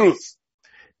with the truth,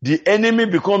 the enemy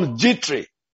becomes jittery.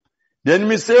 The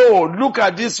enemy say, oh, look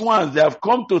at these ones. They have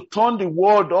come to turn the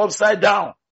world upside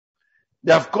down.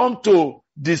 They have come to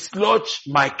dislodge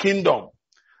my kingdom.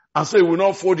 And so he will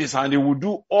not fold his hand. He will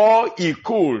do all he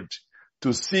could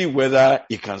to see whether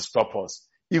he can stop us.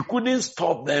 He couldn't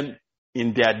stop them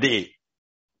in their day.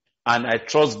 And I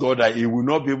trust God that he will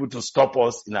not be able to stop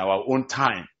us in our own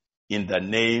time, in the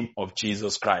name of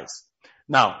Jesus Christ.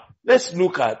 Now, let's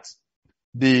look at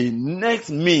the next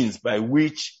means by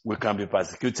which we can be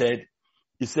persecuted.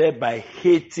 He said by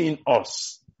hating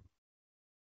us.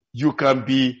 You can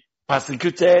be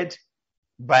persecuted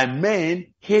by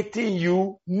men hating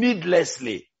you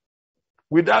needlessly,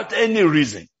 without any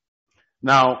reason.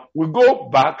 Now, we go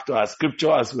back to our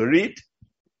scripture as we read,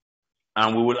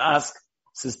 and we will ask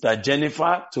Sister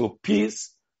Jennifer to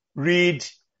please read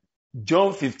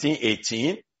John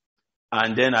 15:18,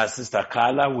 and then our Sister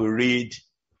Carla will read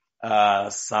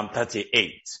Psalm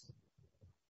 38.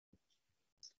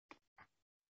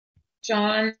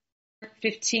 John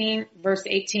 15, verse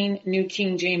 18, New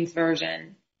King James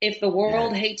Version. If the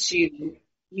world hates you,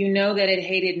 you know that it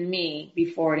hated me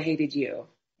before it hated you.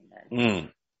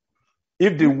 Amen.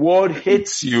 If the world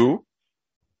hates you,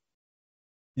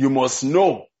 you must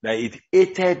know that it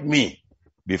hated me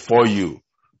before you.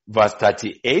 Verse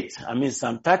 38,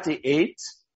 Psalm 38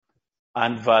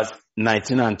 and verse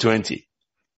 19 and 20.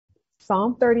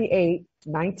 Psalm 38,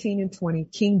 19 and 20,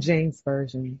 King James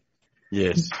Version.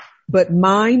 Yes. But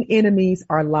mine enemies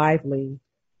are lively,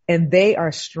 and they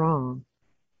are strong,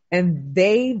 and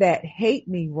they that hate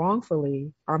me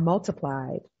wrongfully are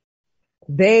multiplied.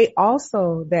 They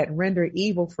also that render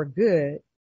evil for good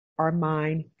are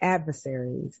mine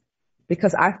adversaries,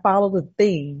 because I follow the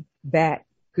thing that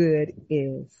good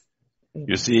is. Amen.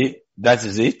 You see, that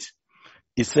is it.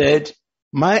 He said,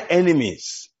 my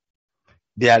enemies,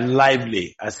 they are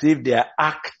lively, as if they are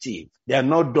active. They are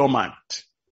not dormant.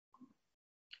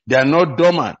 They are not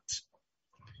dormant.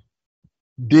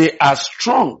 They are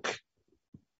strong.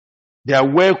 They are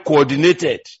well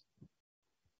coordinated.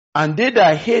 And they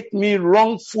that hate me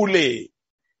wrongfully,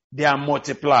 they are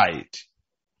multiplied.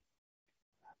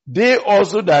 They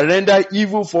also that render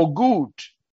evil for good,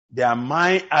 they are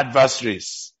my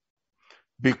adversaries.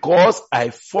 Because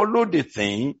I follow the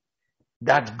thing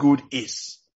that good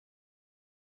is.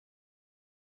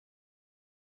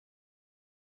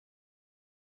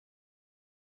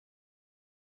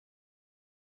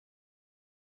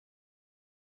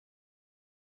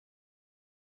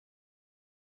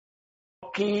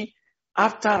 Walking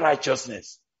after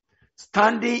righteousness,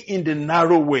 standing in the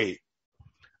narrow way.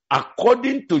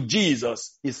 According to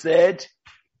Jesus, he said,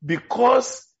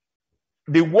 because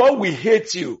the world will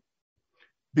hate you,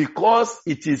 because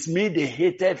it is me they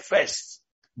hated first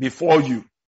before you.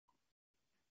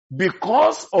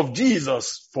 Because of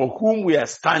Jesus for whom we are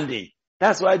standing,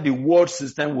 that's why the world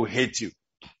system will hate you.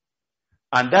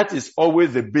 And that is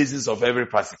always the basis of every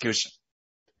persecution.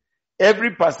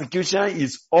 Every persecution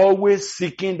is always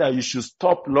seeking that you should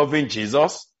stop loving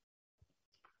Jesus.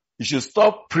 You should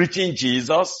stop preaching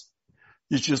Jesus.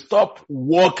 You should stop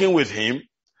walking with him.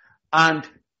 And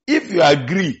if you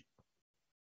agree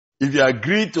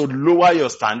to lower your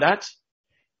standard,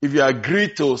 if you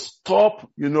agree to stop,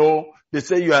 they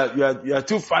say you are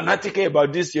too fanatical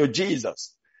about this, your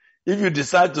Jesus. If you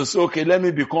decide to say, okay, let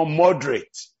me become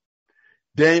moderate,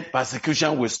 then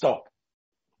persecution will stop.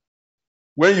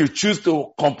 When you choose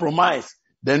to compromise,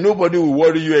 then nobody will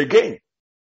worry you again.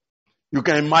 You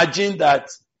can imagine that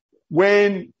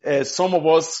when some of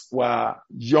us were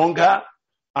younger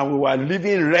and we were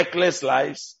living reckless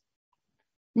lives,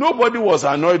 nobody was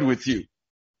annoyed with you.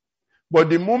 But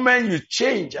the moment you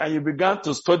change and you began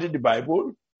to study the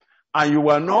Bible, and you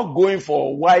were not going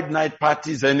for wide night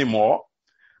parties anymore,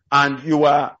 and you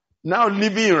are now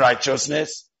living in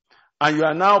righteousness, and you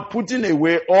are now putting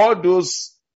away all those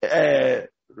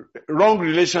wrong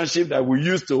relationships that we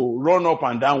used to run up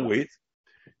and down with,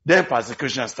 then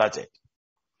persecution started.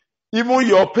 Even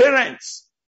your parents,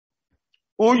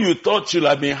 who you thought should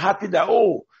have been happy that,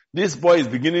 oh, this boy is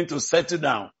beginning to settle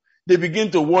down, they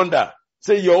begin to wonder,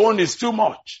 say your own is too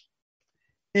much.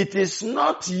 It is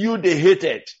not you they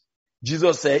hated.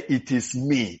 Jesus said, it is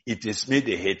me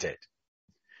they hated.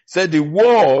 Said the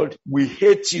world will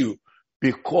hate you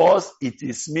because it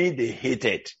is me they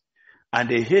hated. And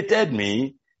they hated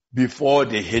me before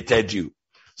they hated you.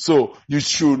 So you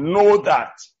should know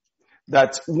that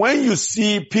when you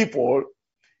see people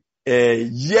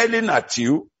yelling at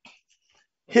you,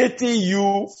 hating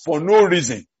you for no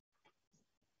reason,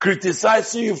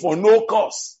 criticizing you for no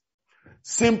cause,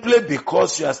 simply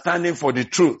because you are standing for the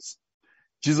truth,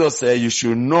 Jesus said you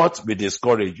should not be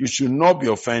discouraged. You should not be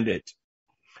offended.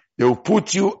 They will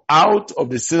put you out of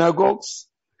the synagogues,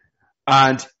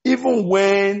 and even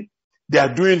when they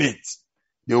are doing it,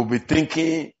 they will be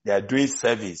thinking they are doing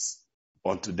service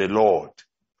unto the Lord.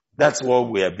 That's what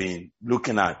we have been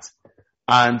looking at.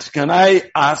 And can I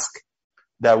ask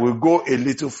that we go a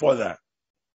little further?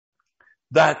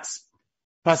 That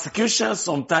Persecution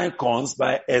sometimes comes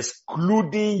by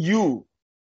excluding you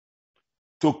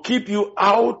to keep you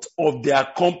out of their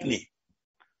company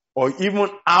or even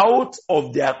out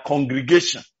of their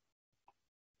congregation.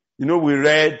 You know, we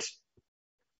read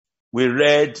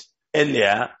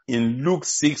earlier in Luke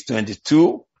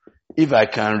 6:22. If I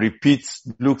can repeat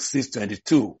Luke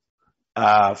 6:22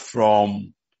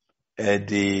 from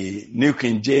the New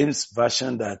King James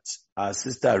version that our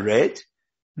sister read.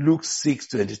 Luke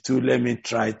 6:22. Let me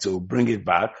try to bring it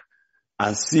back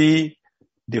and see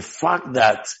the fact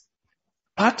that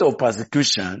part of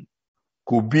persecution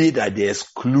could be that they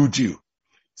exclude you.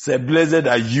 Say, blessed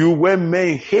are you when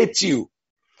men hate you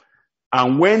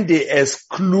and when they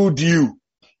exclude you.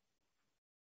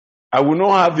 I will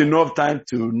not have enough time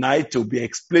tonight to be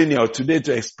explaining or today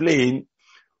to explain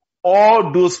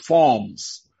all those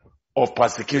forms of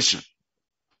persecution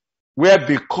where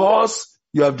because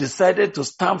you have decided to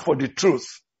stand for the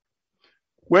truth,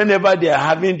 whenever they are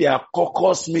having their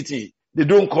caucus meeting, they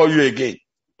don't call you again.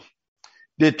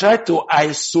 They try to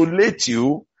isolate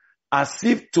you as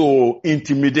if to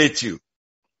intimidate you.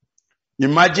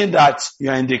 Imagine that you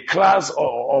are in the class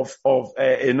of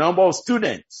a number of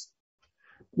students.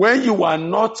 When you are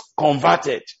not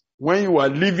converted, when you are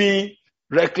living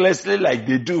recklessly like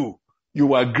they do,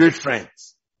 you are great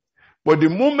friends. But the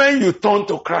moment you turn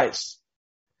to Christ,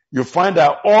 you find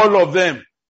that all of them,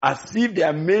 as if they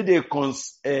have made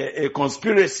a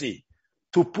conspiracy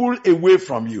to pull away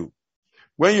from you.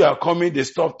 When you are coming, they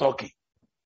stop talking.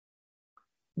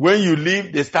 When you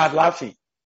leave, they start laughing.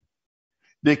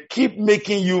 They keep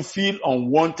making you feel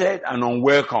unwanted and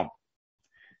unwelcome.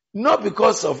 Not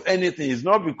because of anything. It's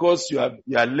not because you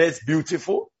are less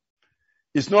beautiful.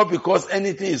 It's not because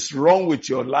anything is wrong with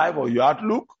your life or your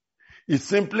outlook. It's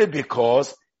simply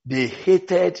because they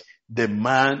hated the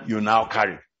man you now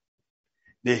carry.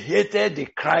 They hated the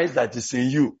Christ that is in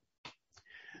you.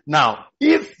 Now,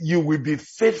 if you will be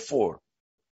faithful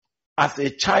as a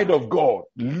child of God,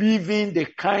 living the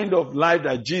kind of life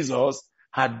that Jesus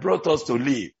had brought us to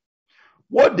live,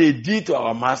 what they did to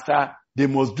our master, they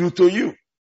must do to you.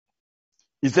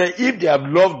 He said, if they have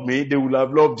loved me, they will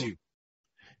have loved you.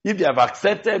 If they have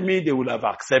accepted me, they will have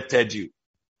accepted you.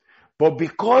 But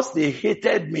because they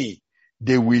hated me,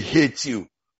 they will hate you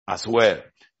as well.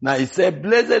 Now he said,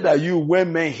 blessed are you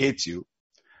when men hate you,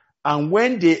 and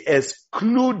when they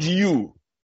exclude you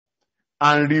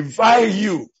and revile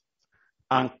you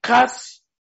and cast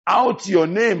out your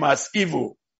name as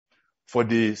evil for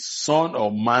the Son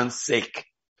of Man's sake.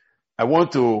 I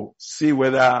want to see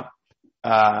whether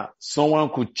someone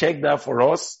could check that for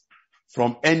us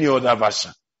from any other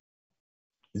version.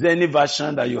 Is there any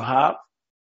version that you have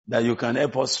that you can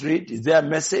help us read? Is there a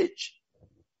message?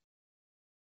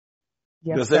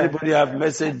 Yes, Does sir. anybody have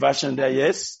message version there?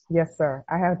 Yes? Yes, sir.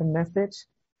 I have the message.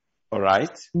 All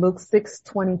right. Luke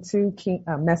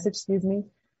 6:22 message,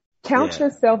 Count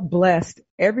yourself blessed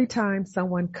every time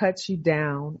someone cuts you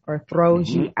down or throws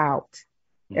you out.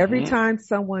 Every time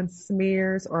someone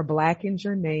smears or blackens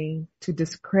your name to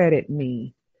discredit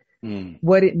me.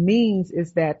 What it means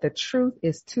is that the truth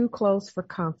is too close for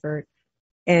comfort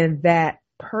and that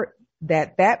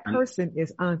person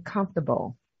is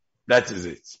uncomfortable. That is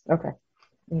it. Okay.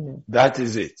 Amen. That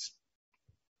is it.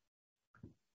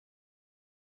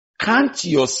 Count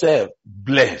yourself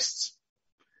blessed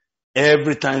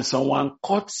every time someone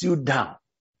cuts you down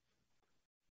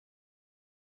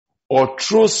or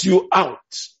throws you out.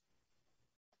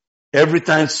 Every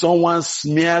time someone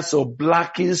smears or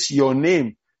blackens your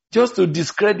name just to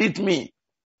discredit me.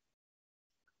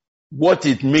 What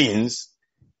it means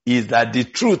is that the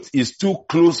truth is too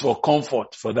close for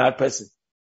comfort for that person.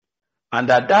 And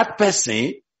that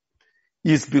person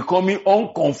is becoming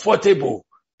uncomfortable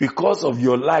because of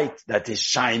your light that is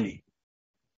shining.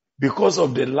 Because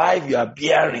of the life you are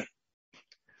bearing.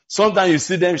 Sometimes you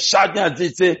see them shouting and they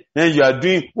say, and you are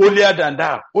doing holier than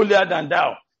thou, holier than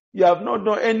thou. You have not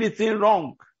done anything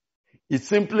wrong. It's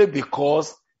simply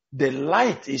because the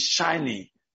light is shining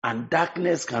and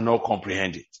darkness cannot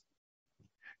comprehend it.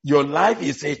 Your life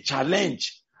is a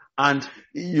challenge and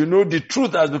the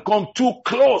truth has become too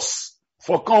close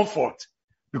for comfort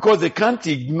because they can't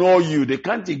ignore you. They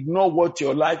can't ignore what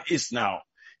your life is now.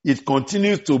 It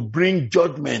continues to bring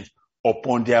judgment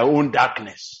upon their own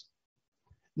darkness.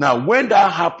 Now, when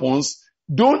that happens,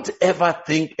 don't ever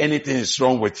think anything is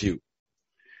wrong with you.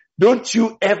 Don't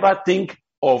you ever think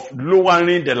of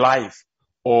lowering the life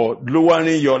or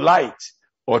lowering your light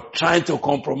or trying to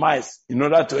compromise in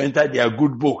order to enter their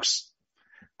good books.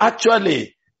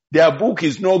 Actually, their book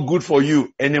is not good for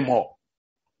you anymore.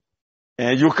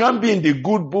 And you can't be in the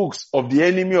good books of the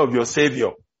enemy of your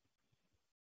Savior.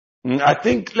 I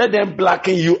think let them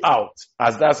blacken you out,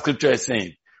 as that scripture is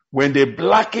saying. When they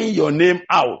blacken your name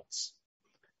out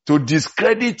to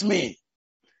discredit me,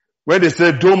 when they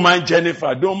say, don't mind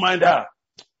Jennifer, don't mind her.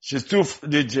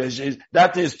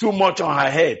 That is too much on her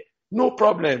head. No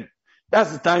problem.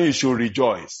 That's the time you should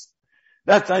rejoice.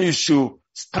 That's the time you should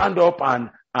stand up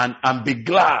and be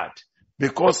glad,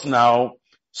 because now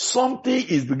something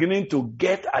is beginning to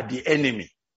get at the enemy.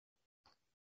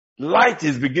 Light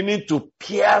is beginning to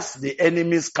pierce the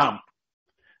enemy's camp,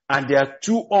 and they are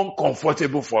too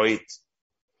uncomfortable for it.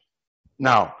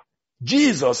 Now,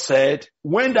 Jesus said,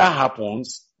 when that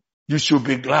happens, you should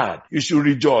be glad. You should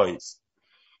rejoice.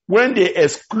 When they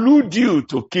exclude you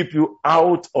to keep you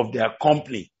out of their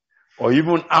company or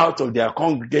even out of their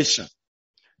congregation.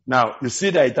 Now, you see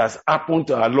that it has happened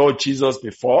to our Lord Jesus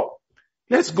before.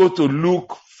 Let's go to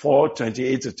Luke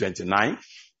 4:28 to 29.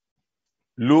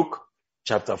 Luke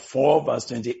chapter 4, verse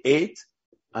 28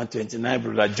 and 29.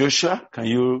 Brother Joshua, can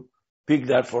you pick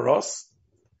that for us?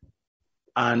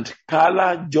 And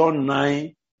Carla, John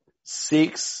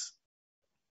 9:6,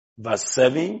 verse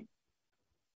 7,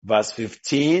 verse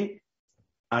 15,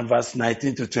 and verse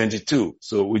 19 to 22.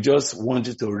 So we just want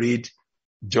you to read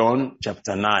John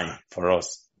chapter 9 for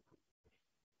us.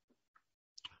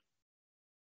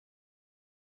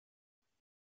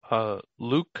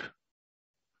 Luke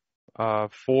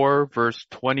 4, verse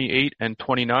 28 and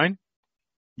 29.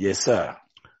 Yes, sir.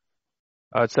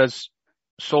 It says,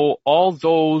 so all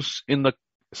those in the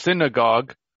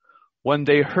synagogue, when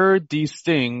they heard these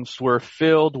things, were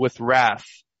filled with wrath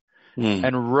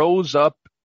and rose up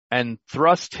and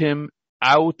thrust him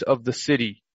out of the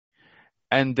city.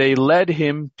 And they led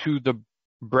him to the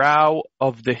brow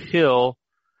of the hill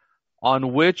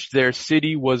on which their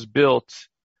city was built,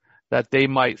 that they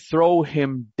might throw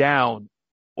him down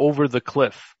over the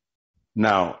cliff.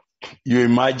 Now, you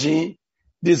imagine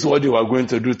this is what they were going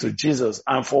to do to Jesus.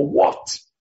 And for what?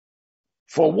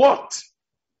 For what?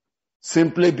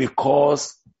 Simply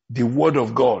because the word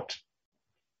of God.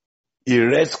 He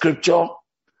read scripture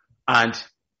and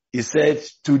he said,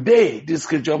 today this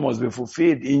scripture must be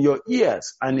fulfilled in your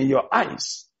ears and in your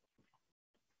eyes.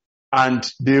 And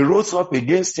they rose up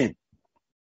against him.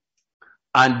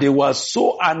 And they were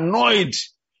so annoyed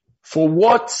for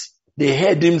what they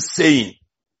heard him saying.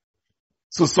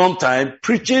 So sometimes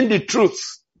preaching the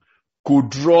truth could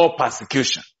draw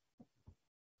persecution.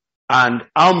 And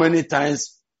how many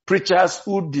times preachers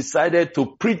who decided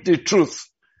to preach the truth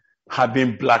have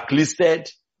been blacklisted,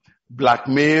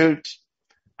 blackmailed,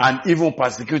 and even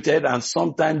persecuted and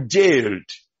sometimes jailed.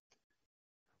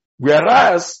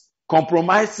 Whereas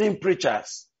compromising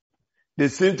preachers, they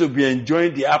seem to be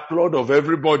enjoying the applaud of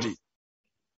everybody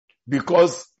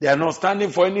because they are not standing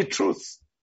for any truth.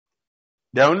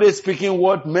 They are only speaking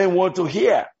what men want to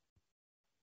hear.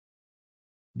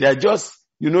 They are just,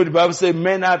 the Bible says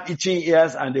men have itching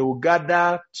ears and they will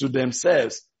gather to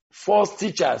themselves false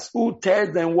teachers who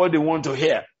tell them what they want to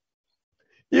hear.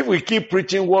 If we keep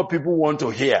preaching what people want to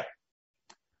hear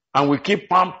and we keep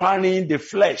pampering the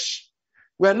flesh,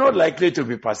 we are not likely to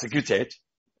be persecuted.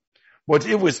 But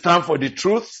if we stand for the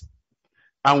truth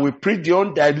and we preach the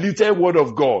undiluted word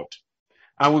of God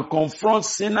and we confront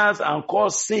sinners and call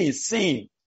sin, sin,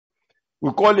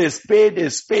 we call a spade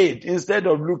instead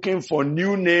of looking for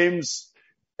new names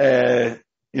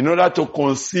in order to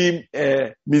conceal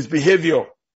misbehavior.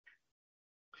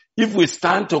 If we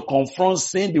stand to confront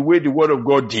sin the way the word of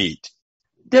God did,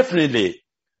 definitely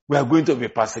we are going to be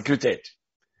persecuted.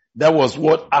 That was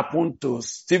what happened to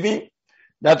Stephen.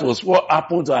 That was what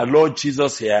happened to our Lord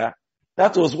Jesus here.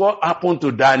 That was what happened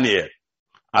to Daniel.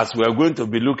 As we are going to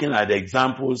be looking at the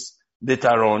examples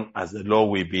later on as the Lord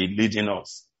will be leading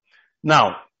us.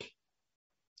 Now,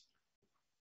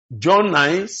 John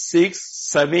 9, 6,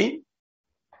 7,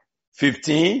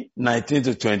 15, 19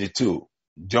 to 22.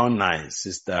 John 9,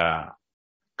 Sister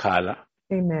Carla.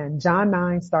 Amen. John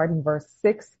 9, starting verse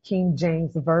 6, King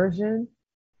James Version.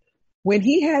 When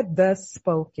he had thus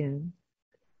spoken,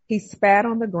 he spat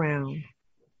on the ground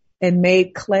and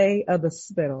made clay of the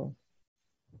spittle.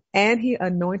 And he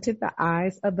anointed the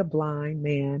eyes of the blind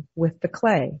man with the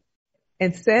clay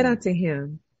and said unto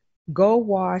him, go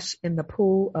wash in the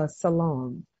pool of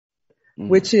Siloam,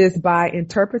 which is by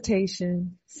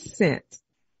interpretation sent.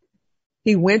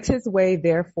 He went his way,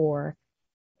 therefore,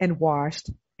 and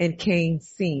washed and came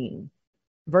seeing.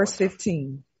 Verse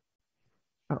 15.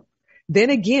 Then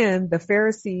again, the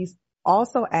Pharisees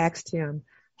also asked him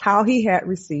how he had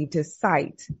received his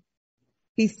sight.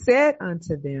 He said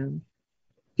unto them,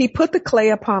 he put the clay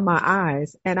upon my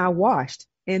eyes, and I washed,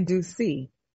 and do see.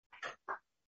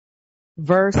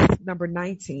 Verse number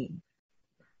 19.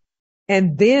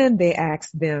 And then they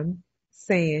asked them,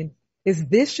 saying, Is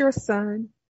this your son,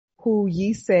 who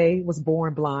ye say was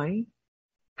born blind?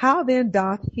 How then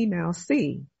doth he now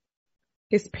see?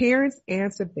 His parents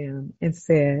answered them and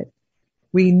said,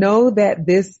 We know that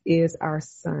this is our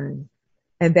son,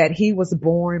 and that he was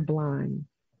born blind.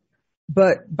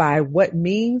 But by what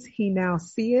means he now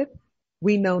seeth,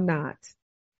 we know not.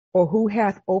 Or who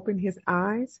hath opened his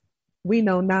eyes, we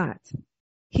know not.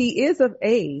 He is of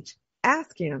age,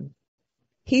 ask him.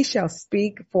 He shall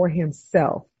speak for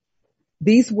himself.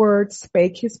 These words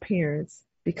spake his parents,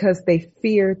 because they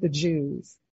feared the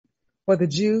Jews. For the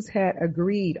Jews had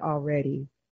agreed already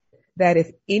that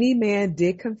if any man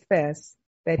did confess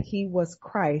that he was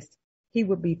Christ, he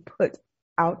would be put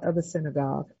out of the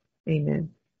synagogue.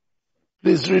 Amen.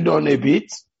 Please read on a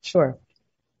bit. Sure.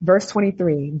 Verse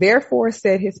 23, Therefore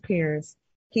said his parents,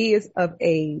 He is of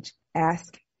age,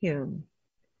 ask him.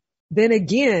 Then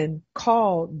again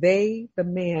called they the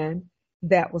man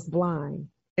that was blind,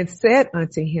 and said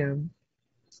unto him,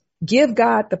 Give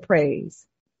God the praise.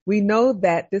 We know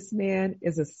that this man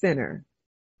is a sinner.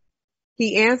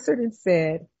 He answered and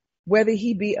said, Whether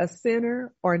he be a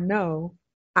sinner or no,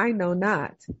 I know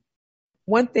not.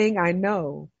 One thing I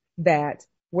know, that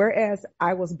whereas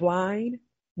I was blind,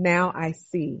 now I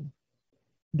see.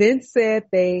 Then said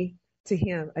they to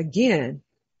him again,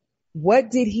 What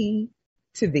did he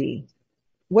to thee?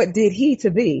 What did he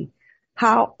to thee?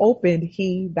 How opened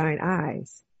he thine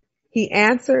eyes? He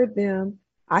answered them,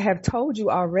 I have told you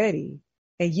already,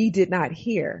 and ye did not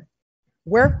hear.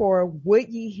 Wherefore would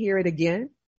ye hear it again?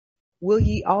 Will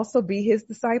ye also be his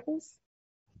disciples?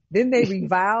 Then they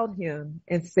reviled him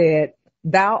and said,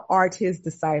 Thou art his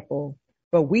disciple,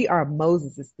 but we are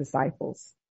Moses'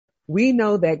 disciples. We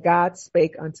know that God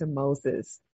spake unto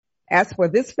Moses. As for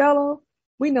this fellow,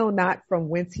 we know not from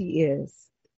whence he is.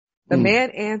 The man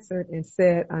answered and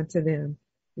said unto them,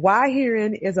 Why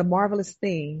herein is a marvelous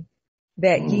thing,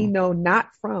 that ye know not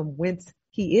from whence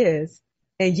he is,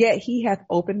 and yet he hath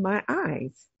opened my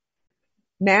eyes.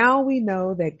 Now we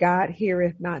know that God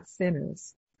heareth not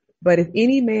sinners, but if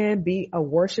any man be a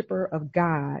worshipper of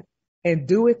God, and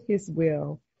doeth his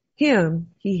will, him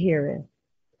he heareth.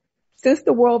 Since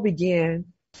the world began,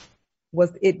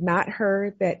 was it not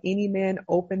heard that any man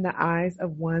opened the eyes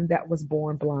of one that was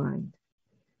born blind?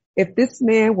 If this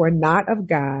man were not of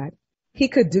God, he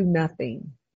could do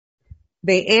nothing.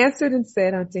 They answered and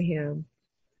said unto him,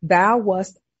 Thou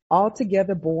wast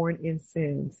altogether born in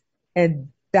sins, and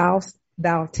thou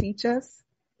teach us?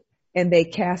 And they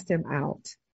cast him out.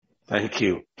 Thank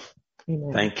you.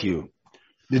 Amen. Thank you.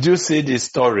 Did you see this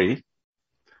story?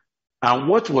 And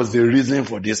what was the reason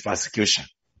for this persecution?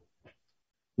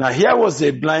 Now, here was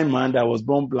a blind man that was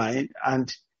born blind,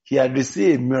 and he had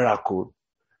received a miracle,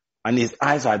 and his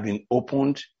eyes had been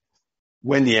opened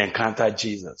when he encountered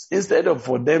Jesus. Instead of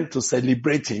for them to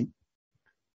celebrate him,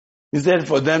 instead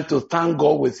for them to thank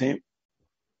God with him,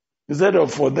 instead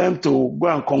of for them to go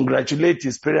and congratulate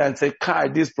his parents and say, Kai,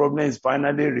 this problem is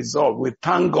finally resolved. We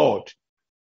thank God.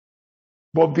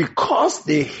 But because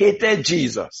they hated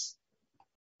Jesus,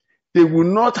 they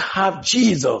will not have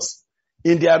Jesus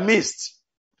in their midst.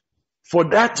 For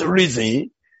that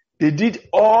reason, they did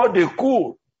all they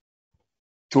could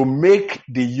to make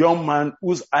the young man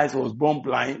whose eyes was born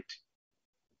blind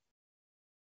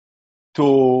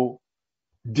to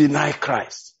deny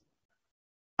Christ.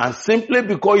 And simply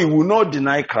because he will not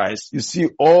deny Christ, you see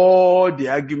all the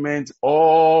arguments,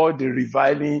 all the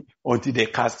reviling until they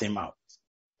cast him out.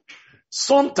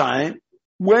 Sometimes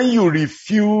when you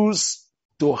refuse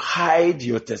to hide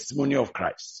your testimony of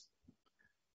Christ,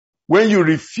 when you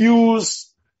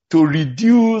refuse to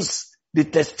reduce the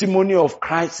testimony of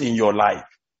Christ in your life,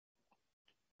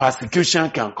 persecution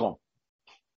can come.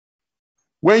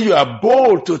 When you are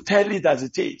bold to tell it as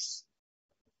it is,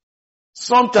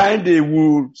 sometimes they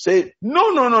will say,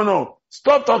 no,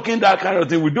 stop talking that kind of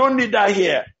thing. We don't need that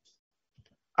here.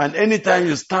 And anytime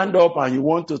you stand up and you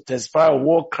want to testify of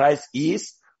what Christ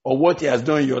is or what he has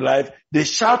done in your life, they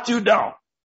shout you down.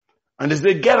 And they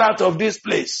say, get out of this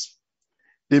place.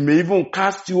 They may even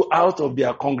cast you out of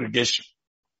their congregation.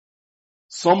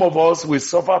 Some of us will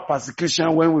suffer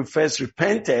persecution when we first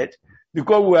repented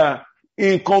because we are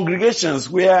in congregations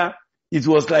where it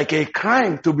was like a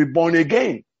crime to be born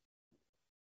again.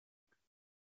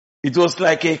 It was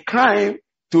like a crime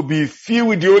to be filled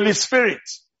with the Holy Spirit.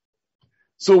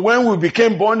 So when we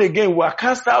became born again, we were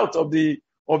cast out of the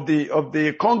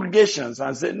congregations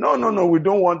and said, no, we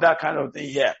don't want that kind of thing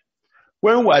here.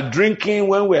 When we were drinking,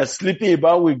 when we were sleeping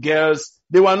about with girls,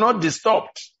 they were not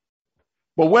disturbed.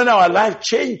 But when our life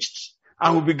changed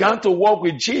and we began to walk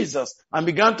with Jesus and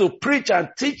began to preach and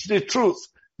teach the truth,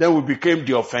 then we became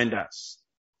the offenders.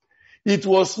 It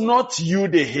was not you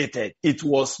they hated. It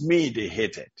was me they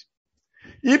hated.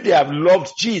 If they have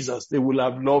loved Jesus, they will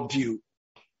have loved you.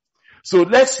 So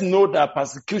let's know that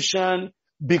persecution,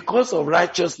 because of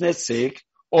righteousness' sake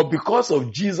or because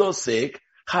of Jesus' sake,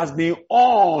 has been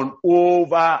on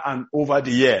over and over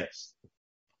the years.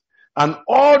 And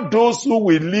all those who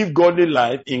will live godly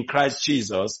life in Christ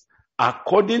Jesus,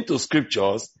 according to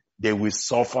scriptures, they will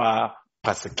suffer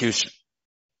persecution.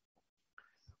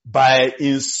 By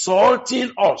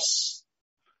insulting us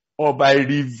or by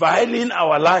reviling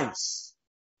our lives.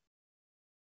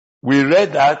 We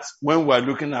read that when we were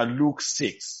looking at Luke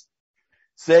 6.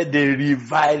 Said they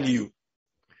revile you.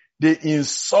 They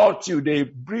insult you. They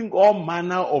bring all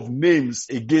manner of names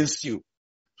against you.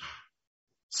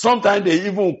 Sometimes they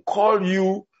even call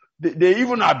you, they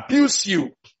even abuse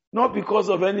you. Not because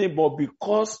of any, but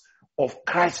because of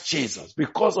Christ Jesus,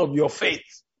 because of your faith.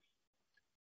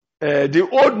 The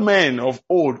old men of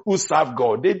old who served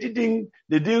God, they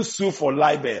didn't sue for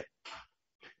libel.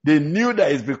 They knew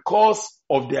that it's because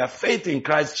of their faith in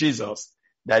Christ Jesus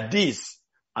that this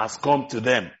has come to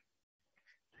them.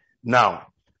 Now,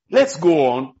 let's go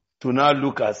on to now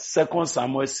look at 2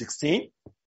 Samuel 16.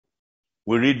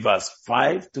 We read verse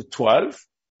 5 to 12.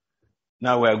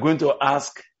 Now we are going to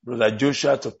ask Brother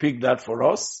Joshua to pick that for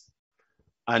us.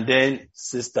 And then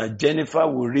Sister Jennifer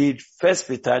will read 1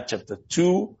 Peter chapter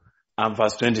 2 and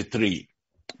verse 23.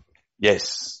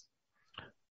 Yes.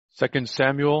 2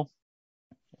 Samuel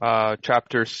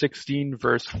chapter 16,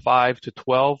 verse 5 to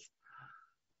 12.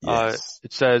 Yes.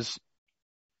 It says,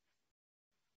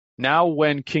 "Now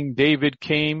when King David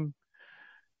came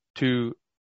to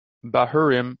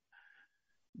Bahurim,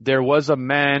 there was a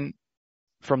man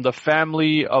from the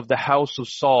family of the house of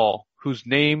Saul, whose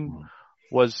name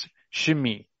was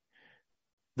Shimei,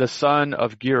 the son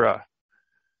of Gera.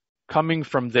 Coming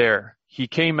from there, he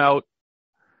came out,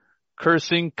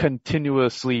 cursing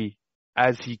continuously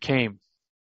as he came.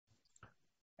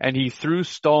 And he threw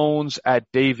stones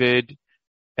at David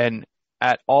and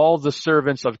at all the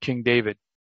servants of King David.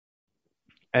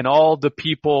 And all the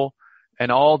people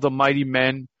and all the mighty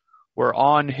men were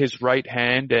on his right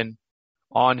hand and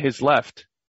on his left.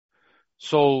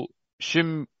 So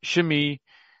Shimei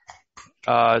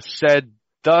said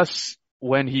thus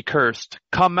when he cursed,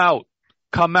 'Come out,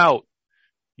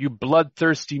 you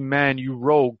bloodthirsty man, you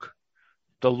rogue.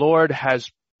 The Lord has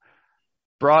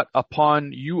brought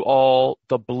upon you all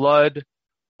the blood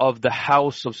of the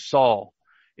house of Saul,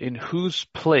 in whose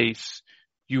place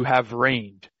you have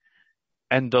reigned.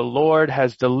 And the Lord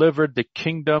has delivered the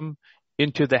kingdom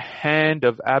into the hand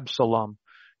of Absalom,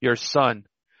 your son.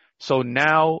 So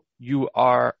now you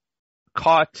are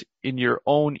caught in your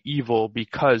own evil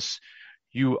because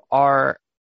you are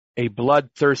a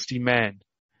bloodthirsty man.'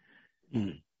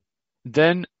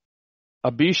 Then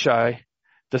Abishai,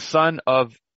 the son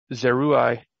of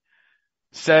Zeruiah,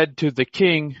 said to the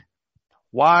king,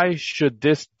 'Why should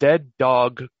this dead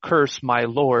dog curse my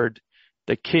lord,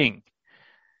 the king?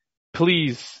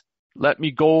 Please let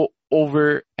me go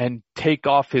over and take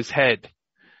off his head.'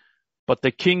 But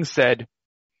the king said,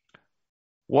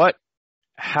 'What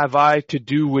have I to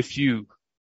do with you,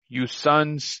 you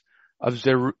sons of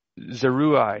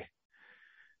Zeruiah?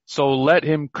 So let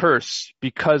him curse,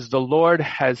 because the Lord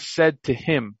has said to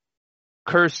him,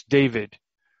 Curse David.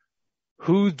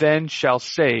 Who then shall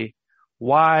say,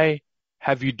 Why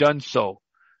have you done so?'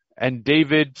 And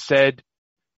David said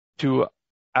to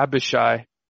Abishai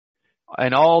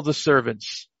and all the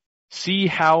servants, 'See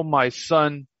how my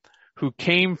son, who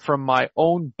came from my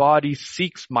own body,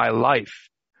 seeks my life.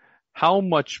 How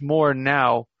much more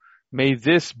now may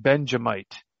this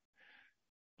Benjamite?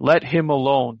 Let him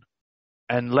alone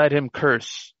and let him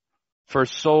curse, for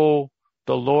so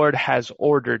the Lord has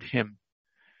ordered him.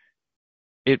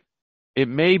 It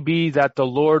may be that the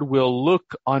Lord will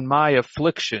look on my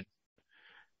affliction,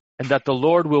 and that the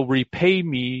Lord will repay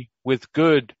me with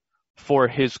good for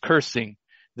his cursing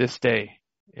this day.'"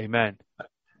 Amen.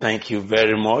 Thank you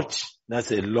very much.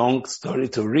 That's a long story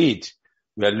to read.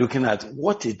 We are looking at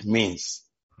what it means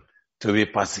to be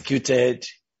persecuted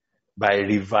by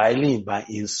reviling, by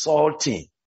insulting,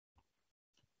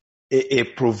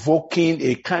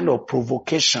 a kind of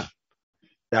provocation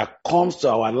that comes to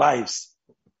our lives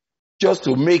just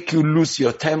to make you lose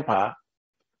your temper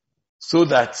so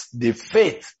that the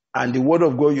faith and the word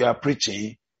of God you are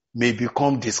preaching may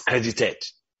become discredited.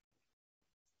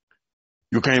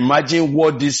 You can imagine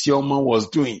what this young man was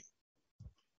doing.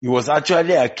 He was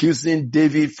actually accusing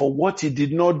David for what he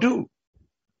did not do.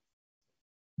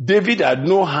 David had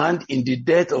no hand in the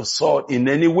death of Saul in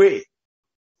any way.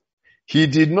 He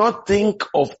did not think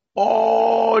of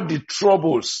all the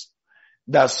troubles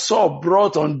that Saul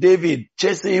brought on David,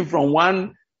 chasing him from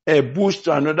one bush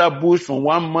to another bush, from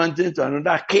one mountain to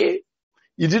another cave.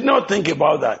 He did not think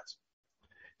about that.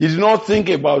 He did not think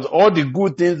about all the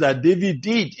good things that David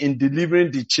did in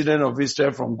delivering the children of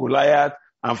Israel from Goliath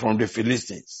and from the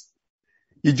Philistines.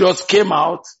 He just came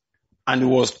out and he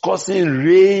was causing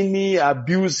rainy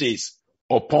abuses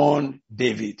upon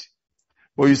David.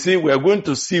 But you see, we are going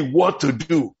to see what to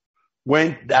do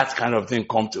when that kind of thing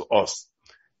comes to us.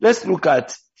 Let's look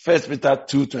at 1 Peter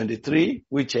 2:23,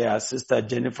 which our sister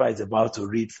Jennifer is about to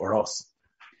read for us.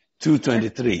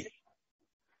 2:23.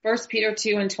 1 Peter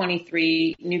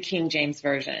 2:23, New King James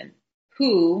Version.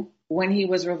 Who, when he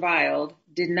was reviled,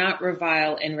 did not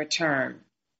revile in return.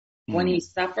 When he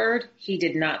suffered, he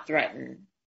did not threaten,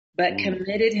 but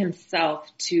committed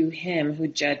himself to him who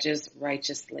judges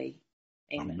righteously.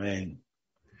 Amen. Amen.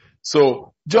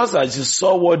 So, just as you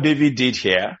saw what David did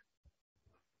here,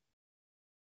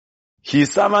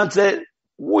 his servant said,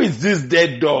 who is this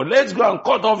dead dog? Let's go and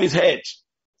cut off his head.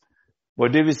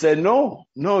 But David said, no,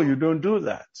 you don't do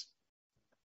that.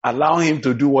 Allow him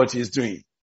to do what he's doing.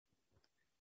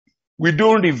 We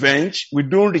don't revenge. We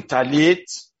don't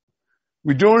retaliate.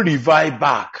 We don't revive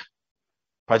back.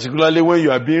 Particularly when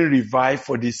you are being revived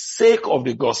for the sake of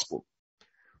the gospel,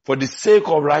 for the sake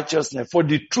of righteousness, for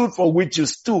the truth for which you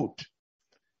stood.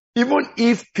 Even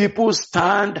if people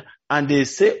stand and they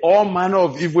say all manner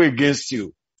of evil against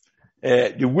you,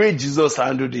 the way Jesus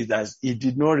handled it, as he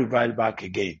did not revile back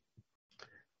again.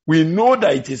 We know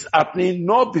that it is happening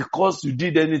not because you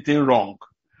did anything wrong,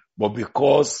 but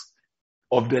because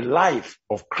of the life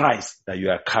of Christ that you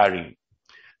are carrying.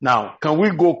 Now, can we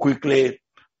go quickly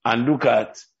and look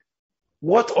at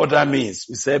what other means?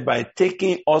 We said by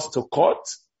taking us to court,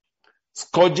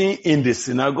 scourging in the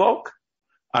synagogue,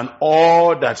 and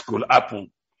all that could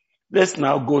happen. Let's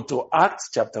now go to Acts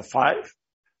chapter 5.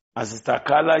 And Sister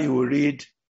Carla, you will read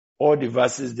all the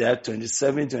verses there,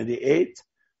 27, 28,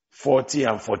 40,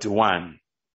 and 41.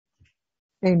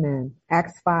 Amen.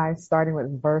 Acts 5, starting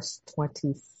with verse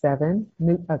 27,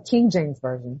 King James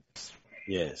Version.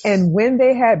 Yes. And when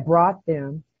they had brought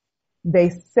them, they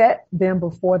set them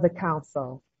before the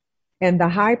council. And the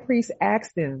high priest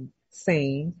asked them,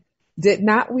 saying, did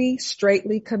not we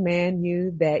straitly command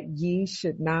you that ye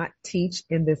should not teach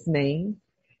in this name?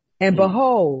 And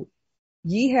behold,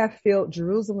 ye have filled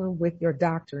Jerusalem with your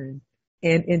doctrine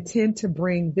and intend to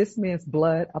bring this man's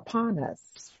blood upon us.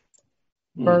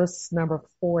 Verse number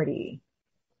 40.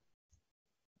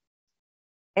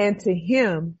 And to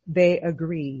him they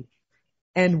agreed.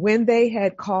 And when they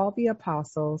had called the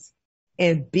apostles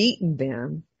and beaten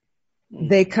them,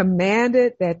 they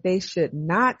commanded that they should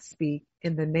not speak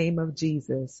in the name of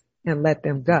Jesus, and let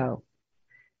them go.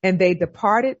 And they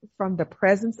departed from the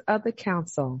presence of the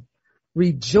council,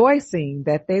 rejoicing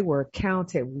that they were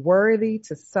counted worthy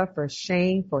to suffer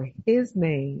shame for his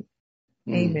name.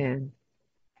 Amen.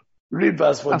 Read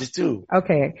verse 42.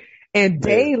 Okay. And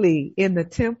daily in the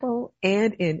temple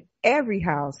and in every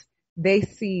house, they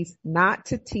cease not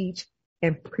to teach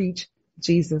and preach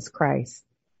Jesus Christ.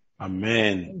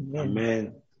 Amen.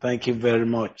 Amen. Thank you very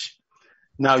much.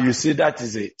 Now you see, that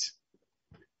is it.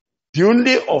 The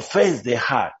only offense they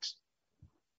had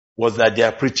was that they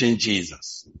are preaching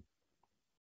Jesus.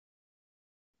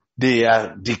 They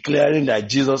are declaring that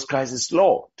Jesus Christ is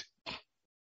Lord.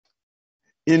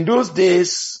 In those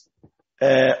days,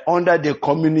 under the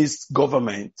communist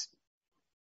government,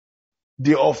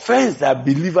 the offense that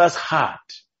believers had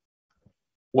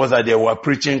was that they were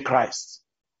preaching Christ.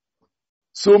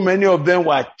 So many of them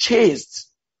were chased.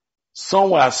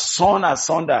 Some were sawn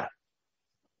asunder.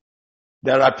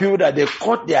 There are people that they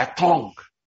cut their tongue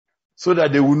so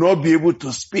that they will not be able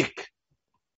to speak.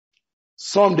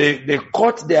 Some they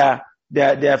cut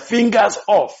their fingers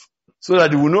off so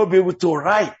that they will not be able to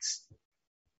write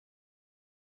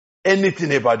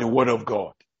anything about the word of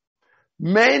God.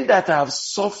 Men that have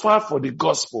suffered for the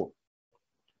gospel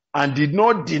and did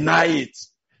not deny it,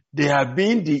 they have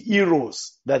been the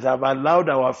heroes that have allowed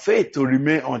our faith to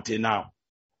remain until now.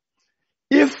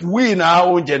 If we in our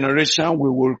own generation, we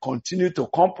will continue to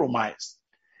compromise,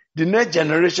 the next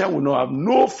generation will not have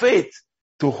no faith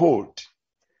to hold.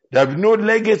 There will be no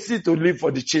legacy to leave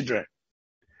for the children.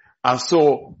 And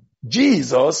so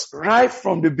Jesus, right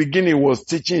from the beginning, was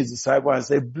teaching his disciples and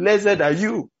said, blessed are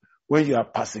you when you are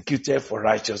persecuted for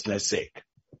righteousness' sake.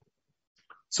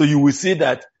 So you will see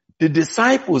that the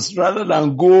disciples, rather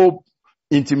than go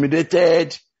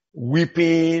intimidated,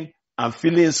 weeping, and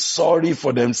feeling sorry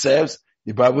for themselves,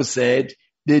 the Bible said,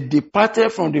 they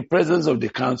departed from the presence of the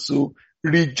council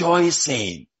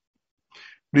rejoicing.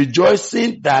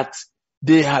 Rejoicing that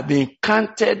they have been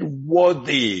counted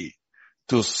worthy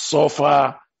to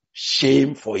suffer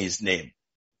shame for his name.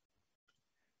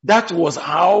 That was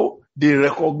how they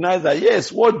recognized that,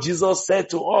 yes, what Jesus said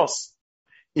to us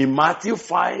in Matthew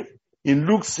 5, in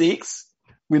Luke 6,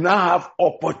 we now have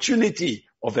opportunity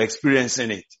of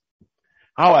experiencing it.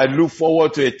 How I look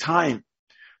forward to a time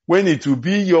when it will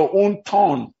be your own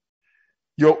turn,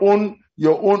 your own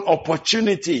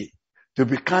opportunity to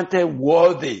be counted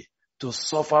worthy to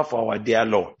suffer for our dear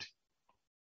Lord.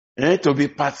 To be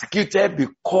persecuted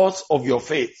because of your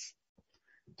faith.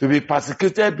 To be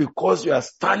persecuted because you are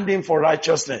standing for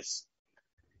righteousness.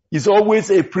 It's always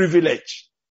a privilege.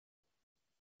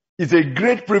 It's a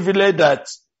great privilege that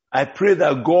I pray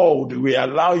that God will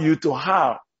allow you to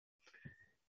have.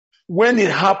 When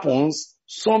it happens,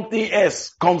 something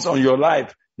else comes on your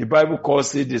life. The Bible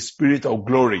calls it the spirit of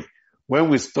glory. When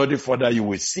we study further, you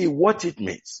will see what it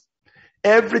means.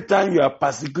 Every time you are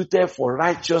persecuted for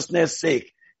righteousness'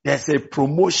 sake, there's a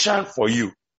promotion for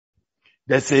you.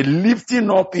 There's a lifting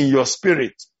up in your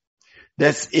spirit.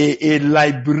 There's a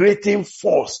liberating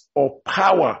force or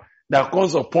power that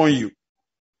comes upon you.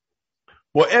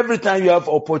 But every time you have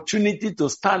opportunity to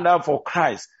stand up for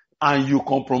Christ and you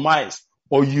compromise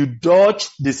or you dodge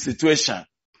the situation,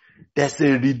 there's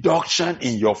a reduction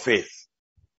in your faith.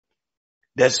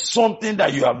 There's something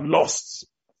that you have lost.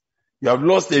 You have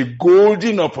lost a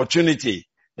golden opportunity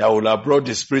that will have brought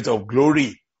the spirit of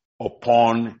glory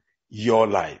upon your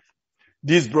life.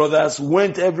 These brothers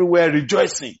went everywhere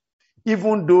rejoicing,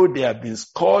 even though they have been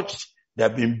scourged, they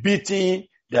have been beaten,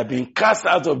 they have been cast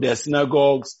out of their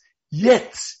synagogues,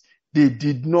 yet they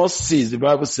did not cease. The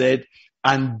Bible said,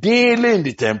 and daily in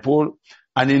the temple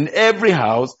and in every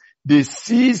house, they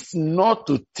ceased not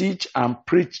to teach and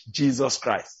preach Jesus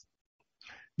Christ.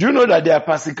 Do you know that their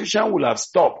persecution will have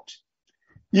stopped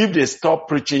if they stopped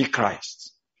preaching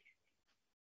Christ?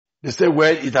 They say,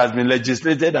 well, it has been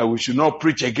legislated that we should not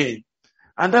preach again.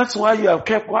 And that's why you have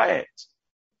kept quiet.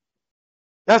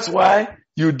 That's why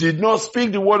you did not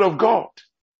speak the word of God.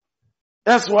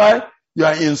 That's why you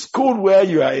are in school where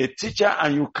you are a teacher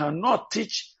and you cannot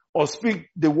teach or speak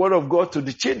the word of God to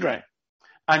the children.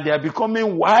 And they are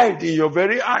becoming wild in your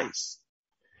very eyes.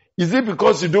 Is it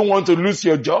because you don't want to lose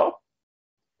your job?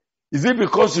 Is it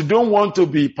because you don't want to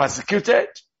be persecuted?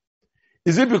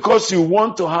 Is it because you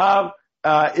want to have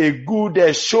a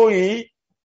good showing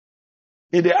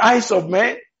in the eyes of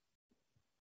men?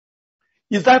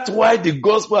 Is that why the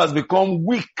gospel has become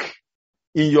weak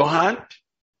in your hand?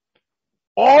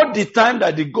 All the time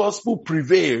that the gospel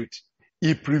prevailed,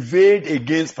 it prevailed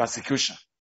against persecution.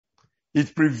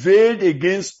 It prevailed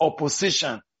against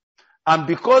opposition. And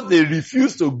because they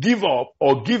refused to give up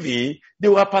or give in, they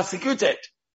were persecuted.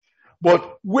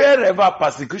 But wherever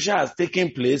persecution has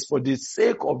taken place for the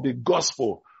sake of the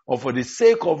gospel or for the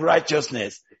sake of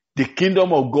righteousness, the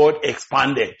kingdom of God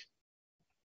expanded.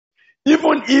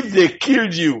 Even if they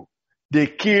killed you, they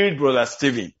killed Brother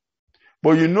Stephen.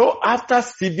 But you know, after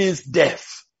Stephen's death,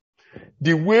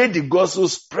 the way the gospel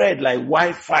spread like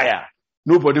wildfire,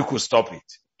 nobody could stop it.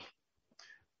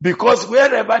 Because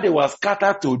wherever they were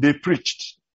scattered to, they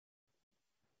preached.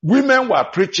 Women were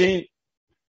preaching.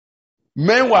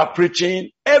 Men were preaching.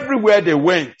 Everywhere they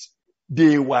went,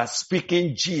 they were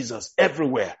speaking Jesus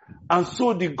everywhere. And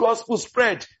so the gospel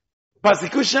spread.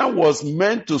 Persecution was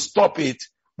meant to stop it,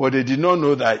 but they did not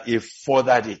know that it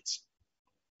furthered it.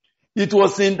 It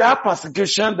was in that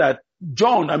persecution that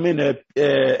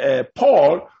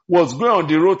Paul was going on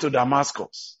the road to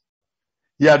Damascus.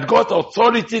 He had got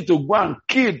authority to go and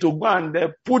kill, to go and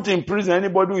put in prison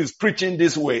anybody who is preaching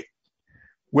this way,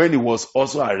 when he was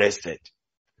also arrested.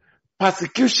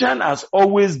 Persecution has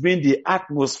always been the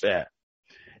atmosphere,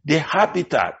 the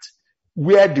habitat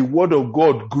where the word of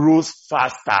God grows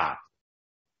faster.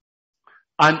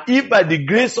 And if by the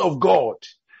grace of God,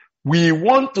 we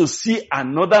want to see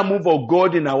another move of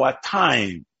God in our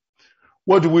time,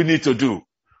 what do we need to do?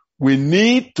 We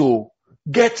need to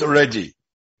get ready.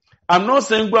 I'm not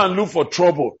saying go and look for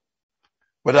trouble,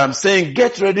 but I'm saying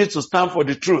get ready to stand for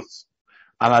the truth.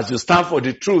 And as you stand for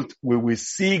the truth, we will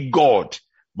see God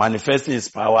manifesting his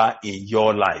power in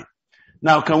your life.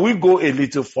 Now, can we go a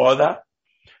little further?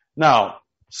 Now,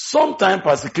 sometimes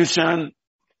persecution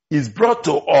is brought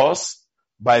to us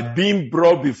by being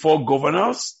brought before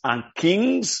governors and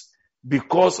kings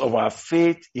because of our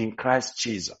faith in Christ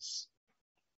Jesus.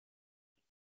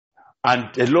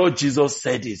 And the Lord Jesus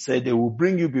said, he said, they will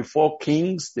bring you before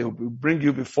kings, they will bring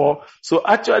you before. So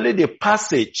actually the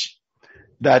passage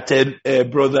that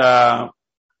Brother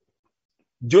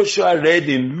Joshua read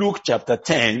in Luke chapter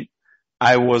 10,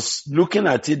 I was looking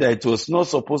at it that it was not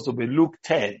supposed to be Luke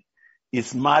 10.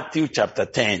 is Matthew chapter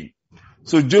 10.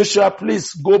 So Joshua,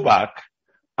 please go back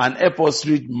and help us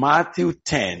read Matthew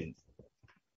 10,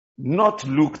 not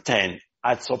Luke 10.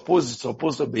 I suppose it's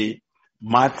supposed to be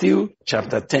Matthew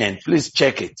chapter 10. Please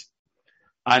check it.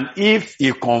 And if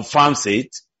he confirms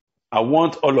it, I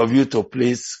want all of you to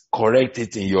please correct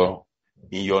it in your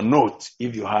note,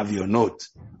 if you have your note.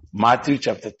 Matthew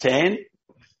chapter 10,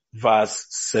 verse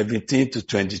 17 to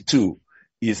 22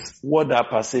 is what that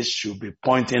passage should be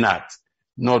pointing at,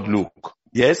 not Luke.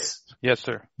 Yes? Yes,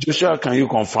 sir. Joshua, can you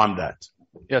confirm that?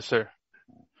 Yes, sir.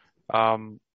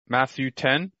 Matthew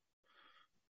 10,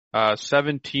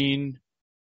 17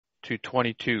 to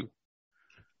 22.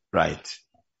 Right.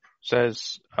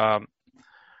 Says,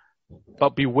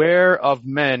 but beware of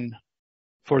men,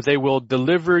 for they will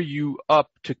deliver you up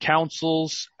to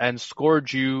councils and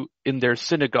scourge you in their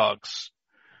synagogues.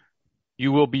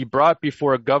 You will be brought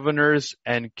before governors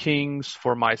and kings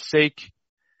for my sake,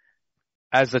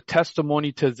 as a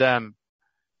testimony to them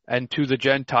and to the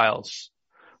Gentiles.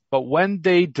 But when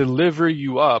they deliver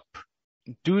you up,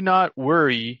 do not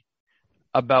worry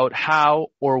about how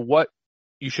or what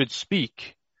you should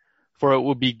speak, for it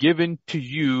will be given to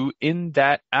you in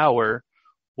that hour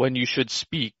when you should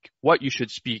speak, what you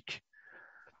should speak.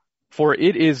 For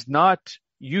it is not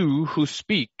you who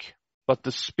speak, but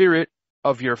the Spirit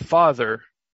of your Father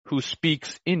who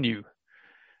speaks in you.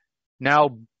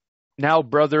 Now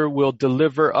brother will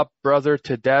deliver up brother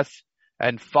to death,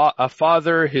 and a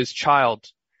father his child,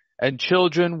 and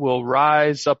children will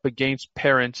rise up against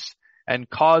parents and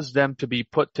cause them to be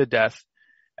put to death,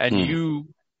 and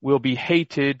you will be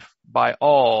hated by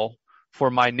all for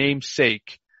my name's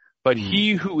sake, but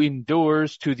he who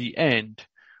endures to the end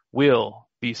will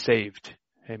be saved.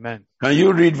 Amen. Can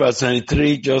you read verse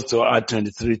 23 just to add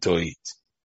 23 to it?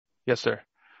 Yes, sir.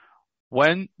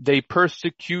 When they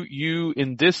persecute you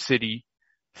in this city,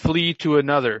 flee to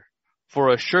another. For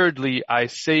assuredly I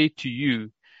say to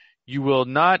you, you will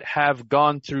not have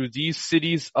gone through these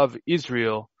cities of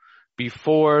Israel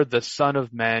before the Son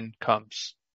of Man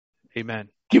comes. Amen.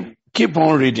 Keep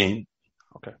on reading.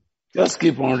 Okay. Just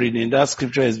keep on reading. That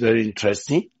scripture is very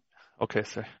interesting. Okay,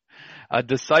 sir. A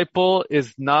disciple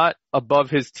is not above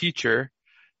his teacher,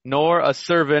 nor a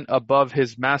servant above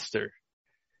his master.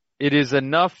 It is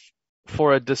enough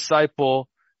for a disciple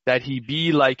that he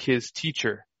be like his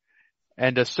teacher,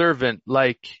 and a servant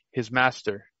like his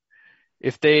master.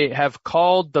 If they have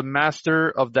called the master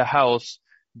of the house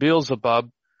Beelzebub,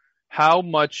 how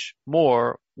much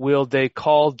more will they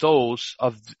call those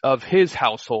of his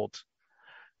household?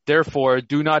 Therefore,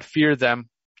 do not fear them,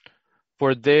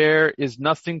 for there is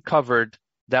nothing covered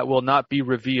that will not be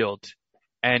revealed,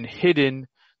 and hidden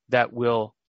that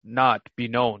will not be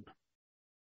known.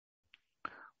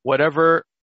 Whatever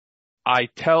I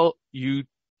tell you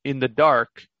in the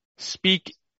dark,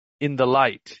 speak in the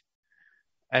light,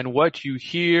 and what you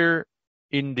hear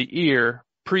in the ear,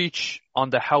 preach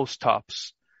on the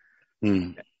housetops.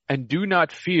 And do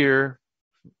not fear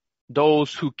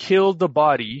those who kill the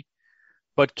body,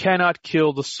 but cannot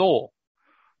kill the soul,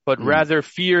 but rather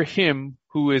fear him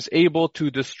who is able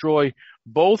to destroy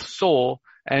both soul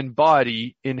and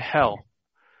body in hell.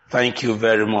 Thank you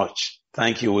very much.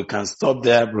 Thank you. We can stop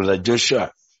there, Brother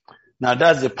Joshua. Now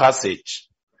that's the passage.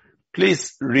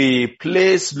 Please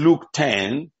replace Luke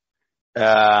 10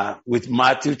 with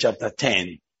Matthew chapter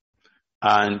 10.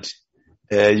 And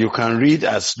you can read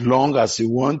as long as you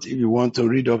want. If you want to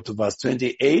read up to verse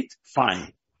 28,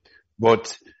 fine.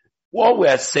 But what we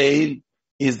are saying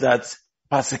is that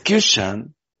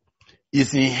persecution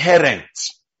is inherent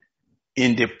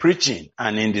in the preaching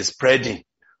and in the spreading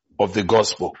of the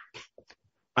gospel.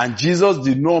 And Jesus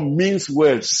did not mince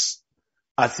words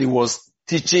as he was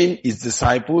teaching his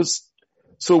disciples.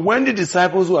 So when the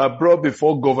disciples were brought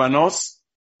before governors,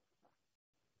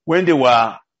 when they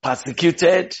were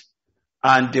persecuted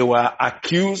and they were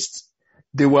accused,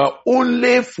 they were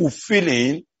only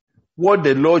fulfilling what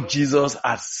the Lord Jesus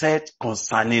had said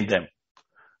concerning them.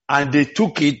 And they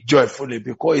took it joyfully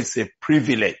because it's a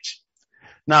privilege.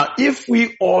 Now, if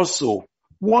we also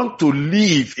want to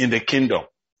live in the kingdom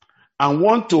and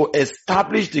want to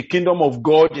establish the kingdom of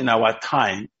God in our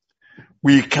time,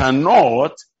 we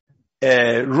cannot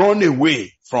run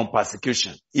away from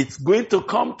persecution. It's going to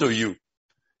come to you.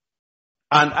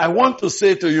 And I want to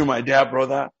say to you, my dear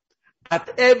brother, at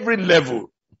every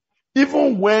level,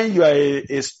 even when you are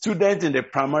a student in the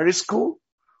primary school,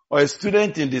 or a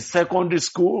student in the secondary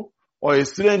school, or a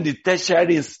student in the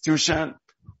tertiary institution,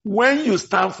 when you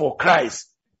stand for Christ,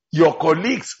 your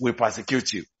colleagues will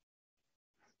persecute you.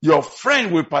 Your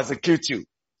friend will persecute you.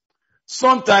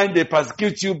 Sometimes they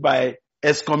persecute you by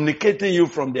excommunicating you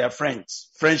from their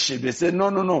friendship. They say,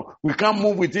 no, we can't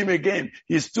move with him again.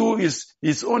 His own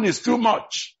is too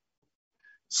much.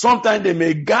 Sometimes they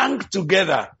may gang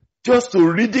together just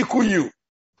to ridicule you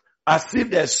as if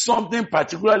there's something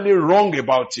particularly wrong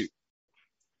about you.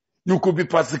 You could be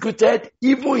persecuted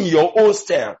even in your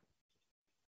hostel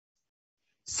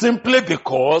simply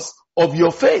because of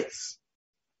your faith.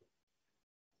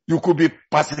 You could be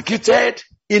persecuted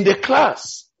in the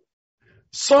class.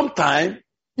 Sometimes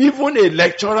even a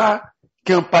lecturer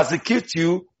can persecute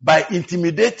you by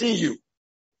intimidating you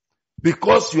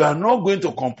because you are not going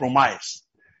to compromise.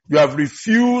 You have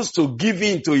refused to give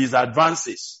in to his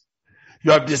advances.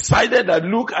 You have decided that,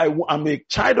 look, I'm a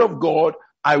child of God.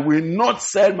 I will not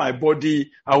sell my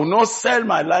body. I will not sell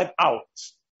my life out.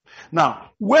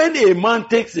 Now, when a man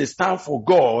takes a stand for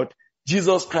God,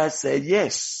 Jesus Christ said,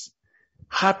 yes,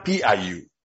 happy are you.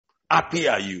 Happy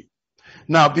are you.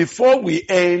 Now, before we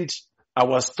end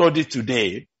our study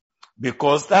today,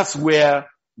 because that's where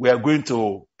we are going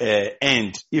to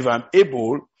end, if I'm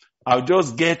able, I'll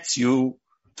just get you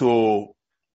to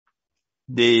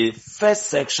the first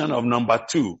section of number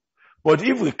 2. But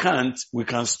if we can't, we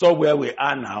can stop where we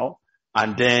are now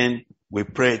and then we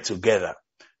pray together.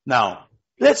 Now,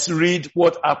 let's read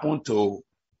what happened to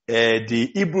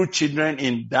the Hebrew children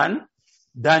in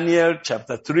Daniel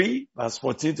chapter 3, verse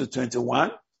 14 to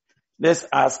 21. Let's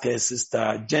ask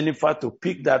Sister Jennifer to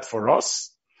pick that for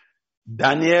us.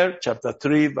 Daniel chapter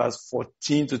 3, verse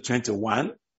 14 to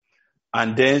 21.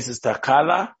 And then Sister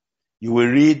Carla, you will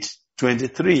read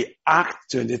 23,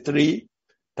 Act 23,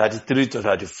 33 to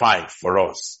 35 for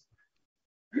us.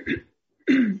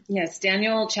 Yes,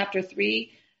 Daniel chapter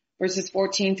 3, verses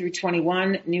 14 through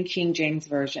 21, New King James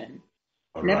Version.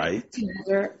 All right.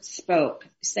 Nebuchadnezzar spoke,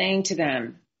 saying to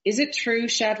them, "Is it true,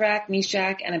 Shadrach,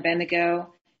 Meshach, and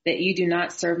Abednego, that you do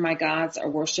not serve my gods or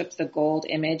worship the gold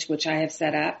image which I have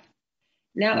set up?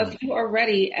 Now, if you are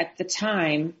ready at the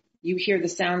time you hear the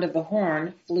sound of the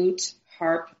horn, flute,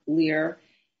 harp, lyre,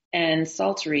 and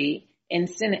psaltery in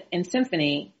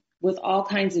symphony with all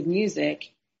kinds of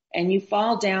music, and you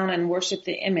fall down and worship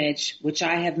the image which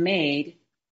I have made,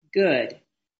 good.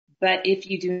 But if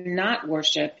you do not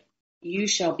worship, you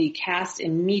shall be cast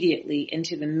immediately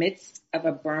into the midst of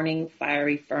a burning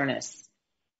fiery furnace.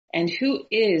 And who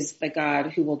is the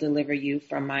God who will deliver you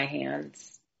from my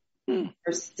hands?"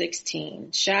 Verse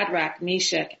 16, Shadrach,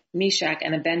 Meshach,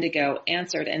 and Abednego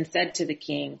answered and said to the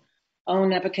king, "O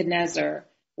Nebuchadnezzar,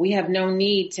 we have no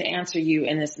need to answer you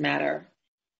in this matter.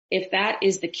 If that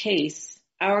is the case,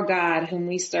 our God whom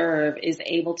we serve is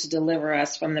able to deliver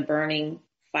us from the burning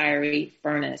fiery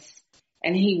furnace,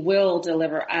 and he will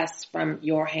deliver us from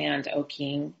your hand, O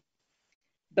king.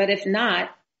 But if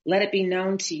not, let it be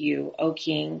known to you, O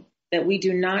king, that we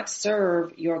do not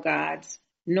serve your gods,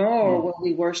 nor will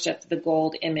we worship the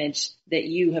gold image that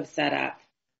you have set up."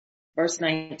 Verse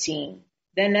 19,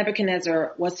 Then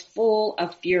Nebuchadnezzar was full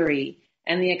of fury,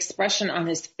 and the expression on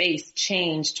his face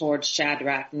changed towards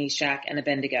Shadrach, Meshach, and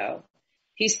Abednego.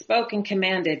 He spoke and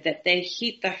commanded that they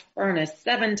heat the furnace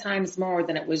 7 times more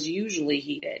than it was usually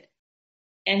heated.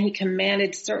 And he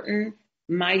commanded certain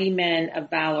mighty men of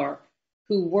valor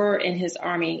who were in his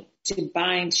army to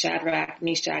bind Shadrach,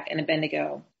 Meshach, and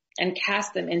Abednego and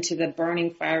cast them into the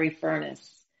burning fiery furnace.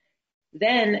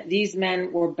 Then these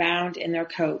men were bound in their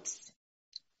coats,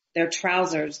 their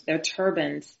trousers, their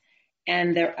turbans,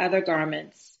 and their other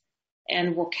garments,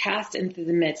 and were cast into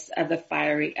the midst of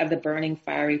the burning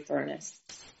fiery furnace.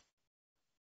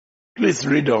 Please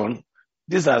read on.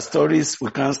 These are stories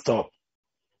we can't stop.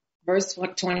 Verse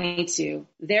 22,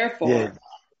 Therefore,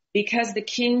 because the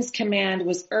king's command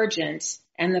was urgent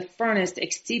and the furnace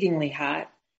exceedingly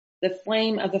hot, the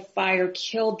flame of the fire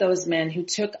killed those men who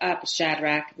took up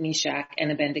Shadrach, Meshach,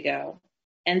 and Abednego.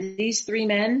 And these 3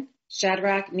 men,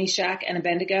 Shadrach, Meshach, and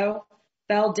Abednego,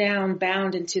 fell down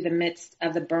bound into the midst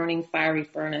of the burning fiery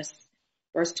furnace.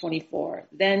 Verse 24,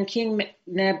 Then King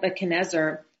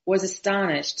Nebuchadnezzar was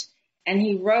astonished, and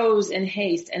he rose in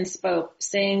haste and spoke,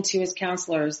 saying to his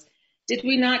counselors, "Did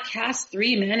we not cast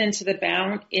 3 men into the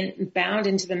bound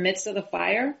into the midst of the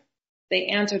fire?" They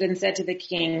answered and said to the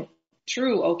king,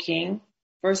 "True, O king."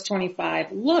 Verse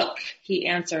 25, Look, he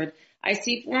answered, I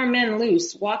see 4 men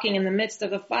loose, walking in the midst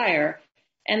of the fire,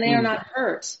 and they are not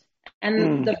hurt.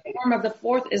 And the form of the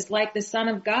 4th is like the Son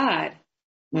of God.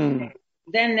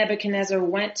 Then Nebuchadnezzar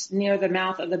went near the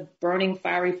mouth of the burning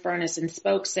fiery furnace and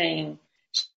spoke, saying,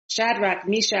 Shadrach,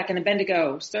 Meshach, and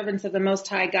Abednego, servants of the Most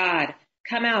High God,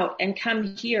 come out and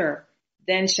come here.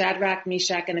 Then Shadrach,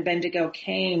 Meshach, and Abednego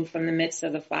came from the midst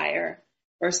of the fire.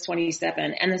 Verse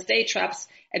 27, and the satraps,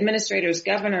 administrators,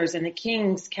 governors, and the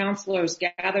king's counselors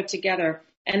gathered together,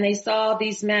 and they saw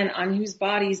these men on whose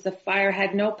bodies the fire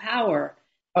had no power.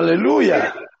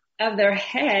 Hallelujah. Of their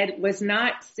head was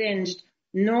not singed,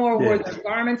 nor were their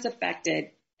garments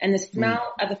affected, and the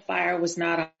smell of the fire was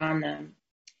not on them.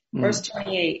 Verse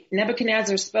 28,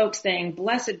 Nebuchadnezzar spoke, saying,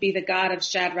 Blessed be the God of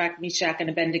Shadrach, Meshach, and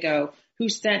Abednego, who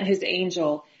sent his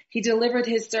angel. He delivered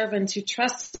his servants who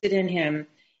trusted in him,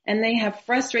 and they have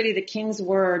frustrated the king's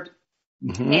word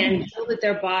and yielded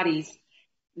their bodies,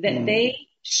 that they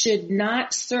should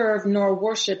not serve nor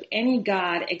worship any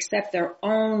god except their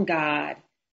own God.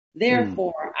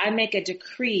 Therefore, I make a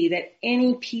decree that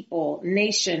any people,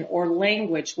 nation, or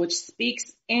language which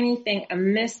speaks anything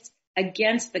amiss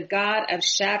against the God of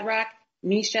Shadrach,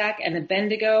 Meshach, and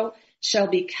Abednego shall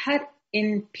be cut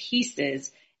in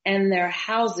pieces, and their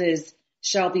houses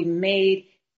shall be made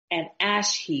an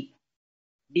ash heap,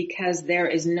 because there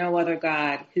is no other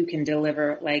God who can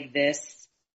deliver like this.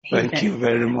 Amen. Thank you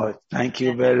very much. Thank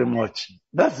you very much.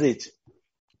 That's it.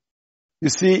 You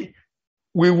see,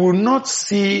 we will not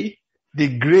see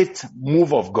the great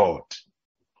move of God,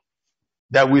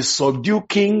 that will subdue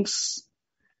kings,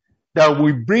 that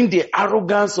will bring the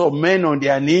arrogance of men on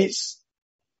their knees,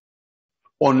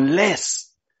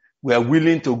 unless we are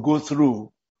willing to go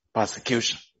through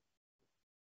persecution.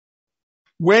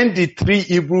 When the three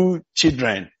Hebrew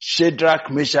children, Shadrach,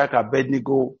 Meshach,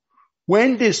 Abednego,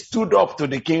 when they stood up to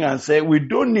the king and said, we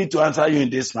don't need to answer you in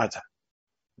this matter.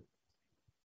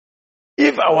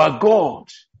 If our God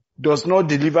does not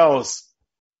deliver us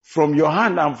from your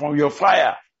hand and from your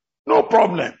fire, no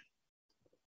problem.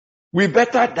 We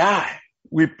better die.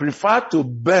 We prefer to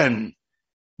burn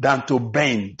than to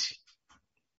bend.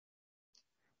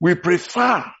 We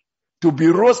prefer to be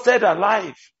roasted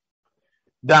alive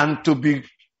than to be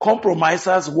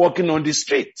compromisers walking on the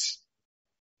streets.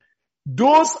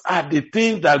 Those are the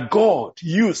things that God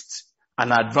used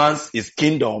and advanced his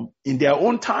kingdom in their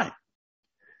own time.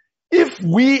 If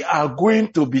we are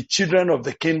going to be children of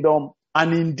the kingdom,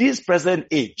 and in this present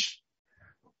age,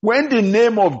 when the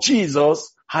name of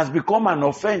Jesus has become an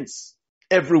offense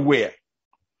everywhere,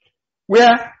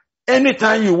 where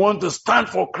anytime you want to stand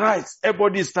for Christ,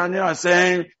 everybody is standing and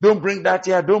saying, don't bring that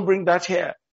here, don't bring that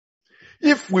here.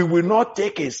 If we will not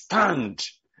take a stand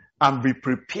and be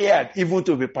prepared even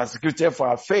to be persecuted for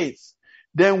our faith,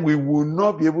 then we will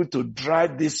not be able to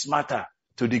drive this matter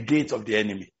to the gate of the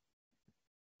enemy.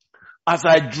 As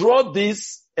I draw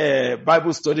this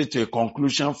Bible study to a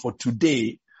conclusion for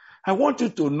today, I want you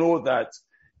to know that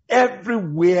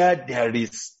everywhere there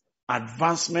is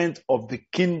advancement of the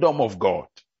kingdom of God,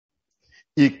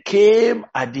 it came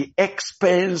at the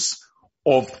expense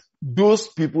of those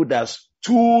people that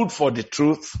stood for the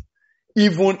truth,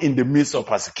 even in the midst of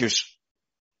persecution.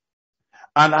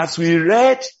 And as we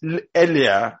read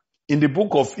earlier in the book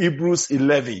of Hebrews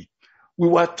 11, we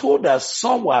were told that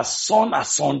some were sawn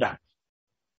asunder.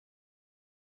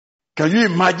 Can you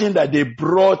imagine that they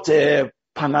brought a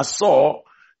panasaw,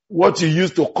 what you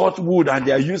use to cut wood, and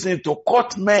they are using it to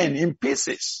cut men in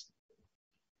pieces?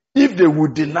 If they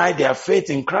would deny their faith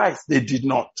in Christ, they did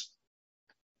not.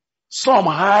 Some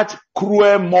had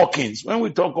cruel mockings. When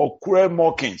we talk of cruel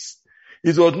mockings,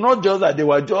 it was not just that they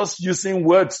were just using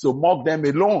words to mock them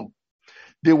alone.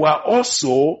 They were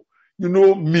also,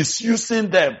 misusing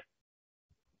them.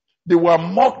 They were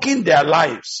mocking their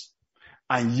lives.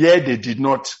 And yet they did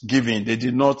not give in. They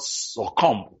did not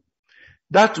succumb.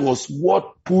 That was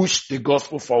what pushed the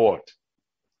gospel forward.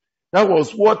 That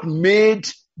was what made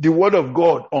the word of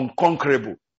God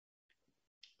unconquerable.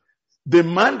 The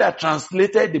man that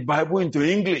translated the Bible into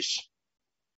English,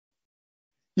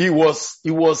 he was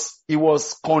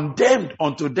condemned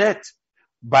unto death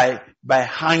by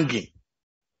hanging.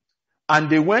 And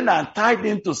they went and tied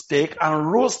him to stake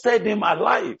and roasted him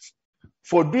alive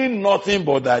for doing nothing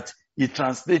but that he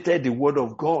translated the word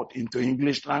of God into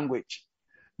English language.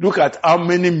 Look at how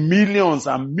many millions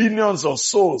and millions of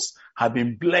souls have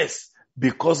been blessed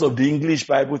because of the English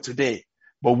Bible today.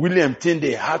 But William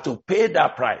Tyndale had to pay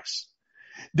that price.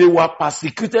 They were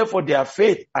persecuted for their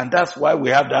faith, and that's why we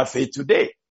have that faith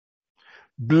today.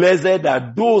 Blessed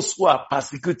are those who are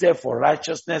persecuted for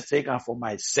righteousness' sake and for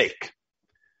my sake.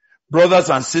 Brothers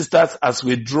and sisters, as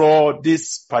we draw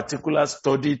this particular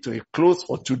study to a close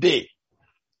for today,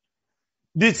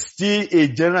 this is still a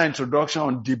general introduction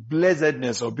on the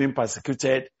blessedness of being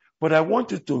persecuted, but I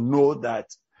want you to know that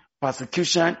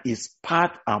persecution is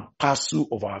part and parcel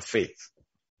of our faith.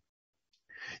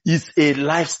 It's a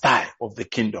lifestyle of the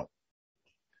kingdom.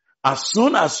 As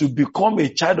soon as you become a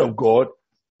child of God,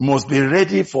 you must be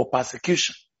ready for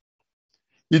persecution.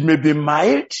 It may be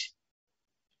mild,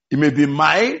 It may be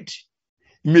mild.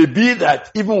 It may be that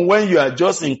even when you are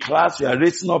just in class, you are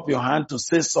raising up your hand to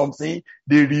say something,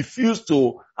 they refuse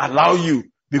to allow you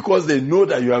because they know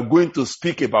that you are going to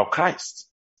speak about Christ.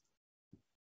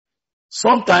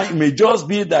 Sometimes it may just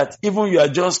be that even you are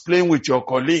just playing with your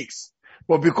colleagues,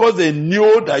 but because they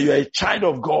know that you are a child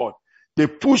of God, they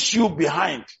push you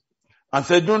behind and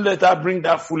say, don't let her bring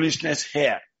that foolishness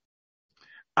here.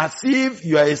 As if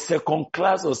you are a second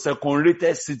class or second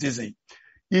rated citizen.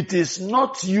 It is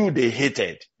not you they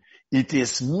hated. It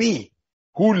is me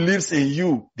who lives in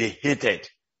you they hated.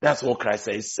 That's what Christ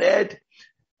said. He said,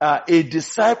 a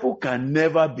disciple can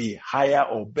never be higher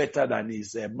or better than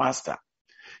his master.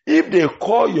 If they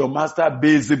call your master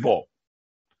Beelzebub,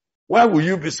 why will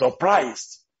you be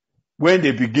surprised when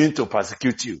they begin to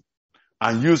persecute you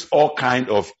and use all kind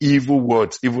of evil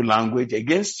words, evil language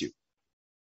against you?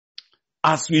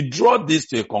 As we draw this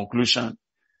to a conclusion,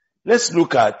 let's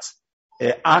look at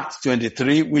Acts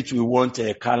 23, which we want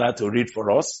Carla to read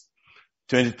for us.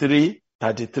 23,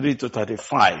 33 to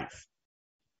 35.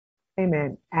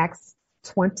 Amen. Acts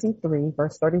 23,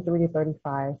 verse 33 to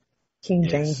 35, King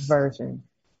James Version.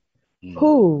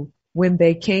 Who, when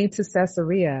they came to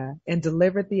Caesarea and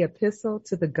delivered the epistle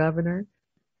to the governor,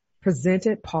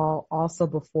 presented Paul also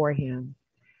before him.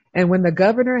 And when the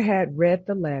governor had read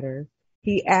the letter,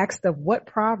 he asked of what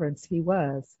province he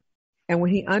was. And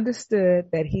when he understood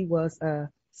that he was a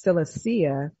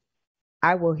Cilicia,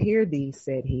 I will hear thee,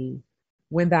 said he,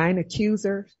 when thine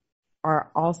accusers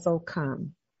are also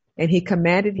come. And he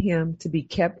commanded him to be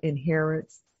kept in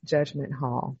Herod's judgment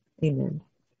hall. Amen.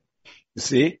 You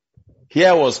see,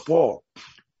 here was Paul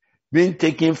being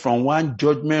taken from one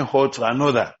judgment hall to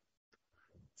another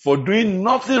for doing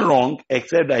nothing wrong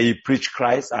except that he preached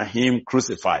Christ and him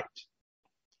crucified.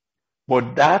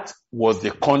 But that was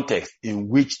the context in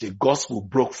which the gospel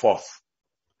broke forth.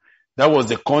 That was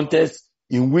the context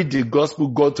in which the gospel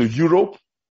got to Europe.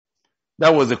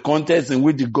 That was the context in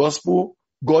which the gospel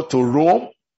got to Rome.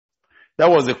 That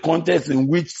was the context in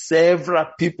which several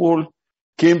people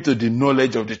came to the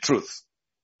knowledge of the truth.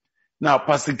 Now,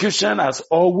 persecution has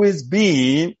always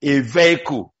been a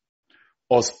vehicle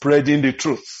of spreading the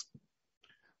truth.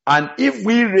 And if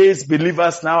we raise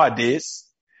believers nowadays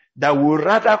that would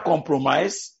rather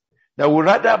compromise, that would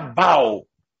rather bow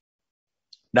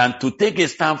than to take a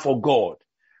stand for God,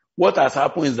 what has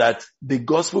happened is that the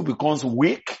gospel becomes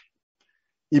weak.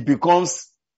 It becomes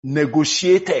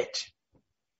negotiated.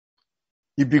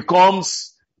 It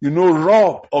becomes,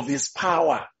 robbed of its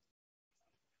power.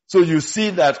 So you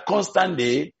see that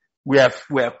constantly we are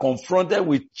confronted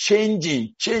with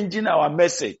changing our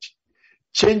message,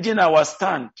 changing our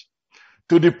stand,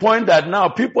 to the point that now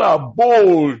people are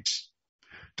bold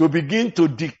to begin to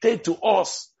dictate to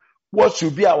us what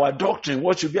should be our doctrine,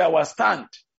 what should be our stand.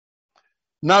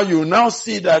 Now you now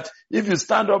see that if you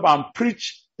stand up and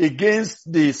preach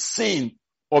against the sin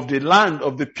of the land,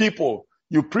 of the people,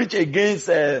 you preach against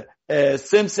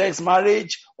same-sex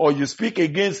marriage, or you speak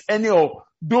against any of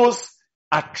those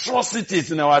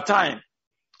atrocities in our time,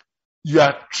 you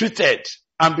are treated.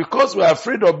 And because we are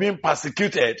afraid of being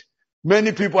persecuted,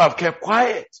 many people have kept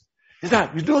quiet. Is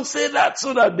that you don't say that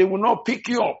so that they will not pick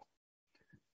you up.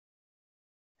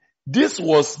 This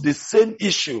was the same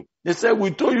issue. They said,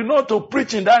 we told you not to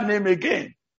preach in that name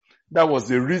again. That was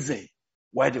the reason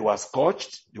why they were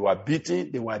scourged, they were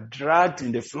beaten, they were dragged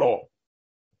in the floor.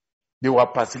 They were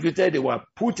persecuted, they were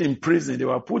put in prison, they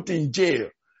were put in jail.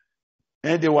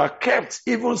 And they were kept,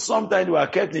 even sometimes they were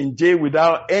kept in jail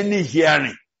without any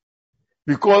hearing.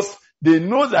 Because they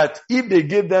know that if they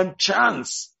give them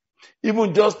chance,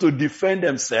 even just to defend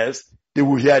themselves, they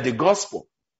will hear the gospel.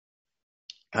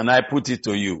 Can I put it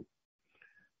to you?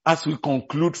 As we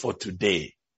conclude for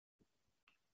today,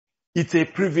 it's a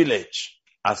privilege,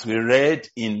 as we read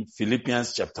in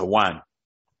Philippians chapter 1,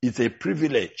 it's a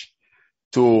privilege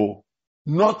to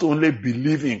not only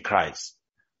believe in Christ,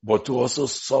 but to also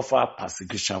suffer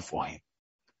persecution for him.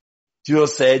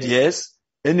 Jesus said, yes,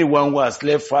 anyone who has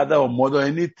left father or mother or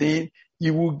anything, he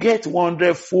will get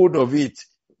 100-fold of it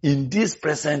in this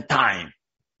present time,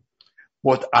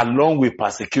 but along with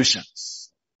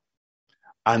persecutions.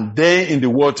 And then in the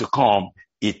world to come,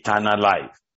 eternal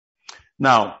life.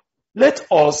 Now, let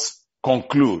us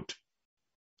conclude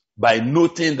by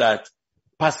noting that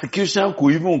persecution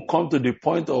could even come to the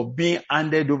point of being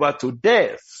handed over to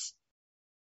death.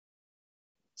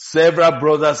 Several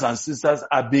brothers and sisters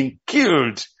are being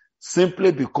killed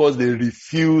simply because they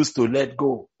refuse to let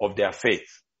go of their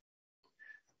faith.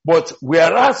 But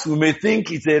whereas we may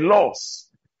think it's a loss,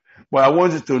 but I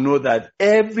want you to know that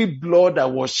every blood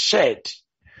that was shed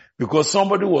because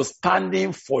somebody was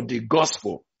standing for the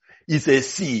gospel, is a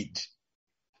seed.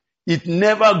 It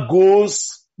never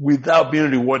goes without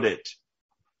being rewarded.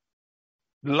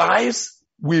 Lives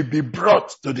will be brought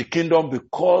to the kingdom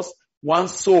because one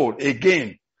soul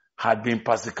again had been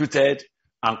persecuted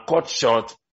and cut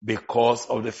short because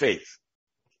of the faith.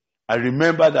 I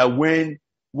remember that when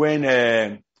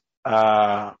William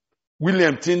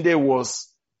Tyndale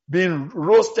was being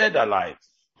roasted alive,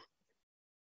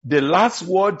 the last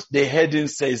word they heard him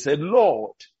say, he said,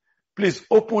 Lord, please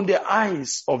open the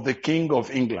eyes of the King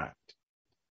of England.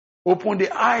 Open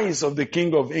the eyes of the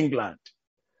King of England.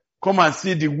 Come and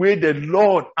see the way the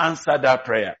Lord answered that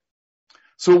prayer.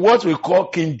 So what we call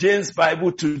King James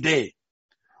Bible today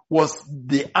was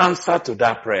the answer to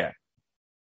that prayer.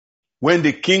 When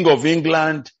the King of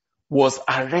England was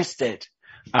arrested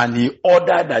and he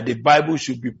ordered that the Bible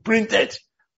should be printed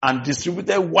and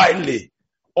distributed widely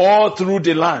all through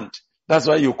the land. That's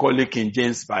why you call it King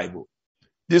James Bible.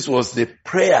 This was the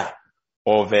prayer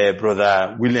of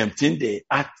Brother William Tyndale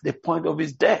at the point of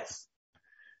his death.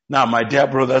 Now, my dear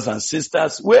brothers and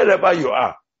sisters, wherever you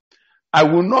are, I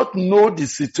will not know the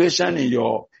situation in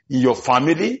your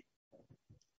family.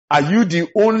 Are you the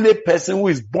only person who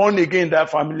is born again in that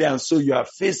family and so you are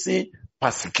facing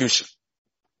persecution?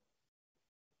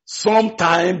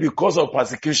 Sometime because of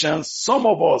persecution, some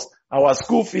of us, our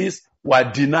school fees were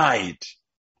denied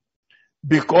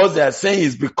because they are saying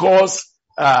it's because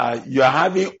you are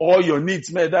having all your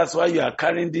needs met. That's why you are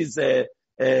carrying this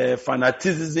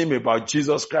fanaticism about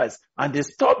Jesus Christ. And they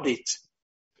stopped it.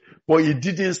 But it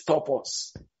didn't stop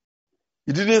us.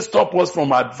 It didn't stop us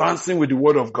from advancing with the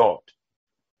word of God.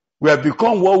 We have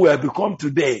become what we have become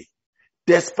today,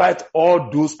 despite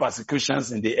all those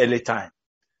persecutions in the early time.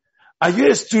 Are you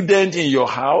a student in your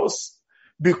house?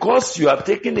 Because you have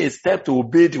taken a step to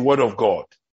obey the word of God.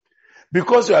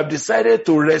 Because you have decided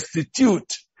to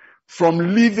restitute from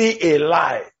living a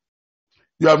lie.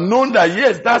 You have known that,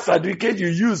 yes, that certificate you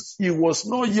used, it was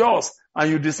not yours,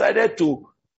 and you decided to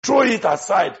throw it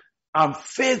aside and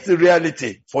face the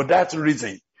reality. For that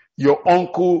reason, your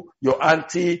uncle, your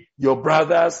auntie, your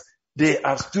brothers, they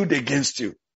have stood against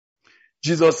you.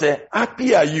 Jesus said,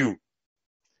 happy are you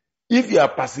if you are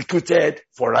persecuted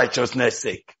for righteousness'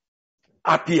 sake.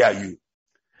 Happy are you.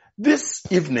 This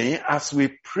evening, as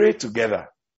we pray together,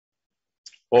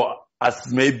 or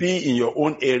as maybe in your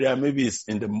own area, maybe it's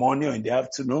in the morning or in the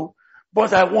afternoon,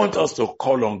 but I want us to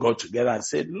call on God together and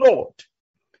say, Lord,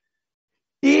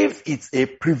 if it's a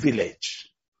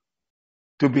privilege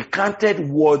to be counted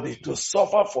worthy to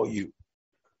suffer for you,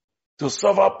 to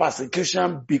suffer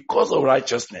persecution because of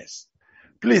righteousness,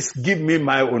 please give me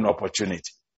my own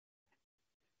opportunity.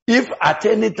 If at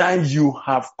any time you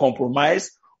have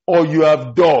compromised or you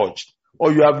have dodged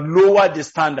or you have lowered the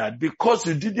standard because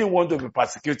you didn't want to be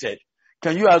persecuted,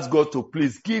 can you ask God to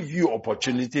please give you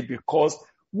opportunity, because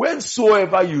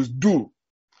whensoever you do,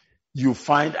 you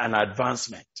find an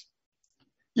advancement.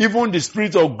 Even the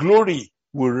Spirit of glory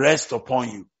will rest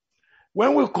upon you.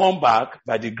 When we come back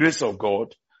by the grace of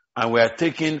God and we are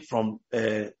taking from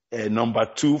number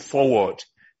 2 forward,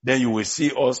 then you will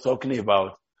see us talking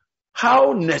about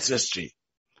how necessary,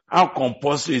 how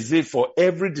compulsory is it for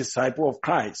every disciple of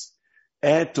Christ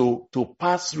to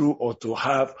pass through or to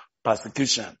have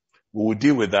persecution. We will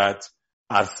deal with that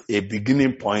as a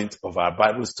beginning point of our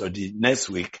Bible study next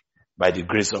week by the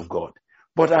grace of God.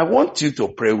 But I want you to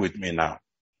pray with me now.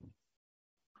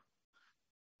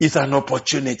 It's an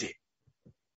opportunity.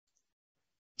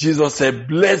 Jesus said,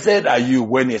 blessed are you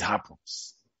when it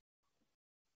happens.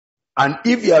 And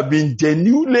if you have been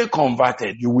genuinely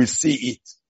converted, you will see it.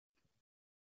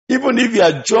 Even if you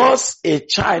are just a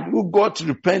child who got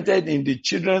repented in the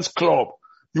children's club,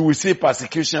 you will see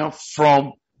persecution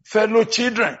from fellow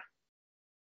children.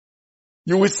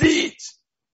 You will see it.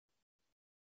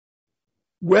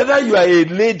 Whether you are a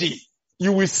lady,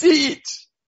 you will see it.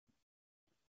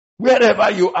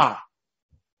 Wherever you are.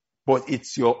 But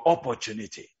it's your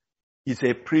opportunity. It's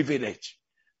a privilege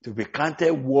to be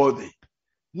counted worthy,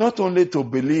 not only to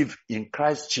believe in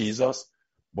Christ Jesus,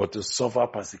 but to suffer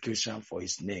persecution for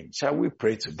his name. Shall we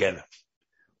pray together?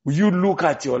 Will you look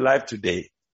at your life today?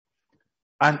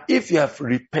 And if you have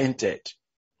repented,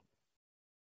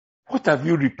 what have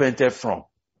you repented from?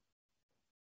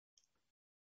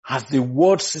 Has the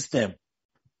world system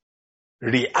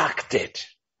reacted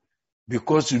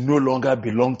because you no longer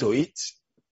belong to it?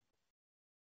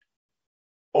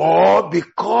 Or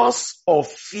because of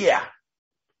fear,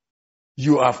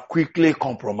 you have quickly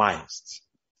compromised?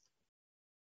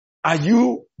 Are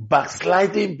you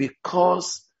backsliding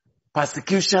because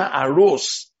persecution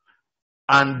arose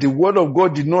and the word of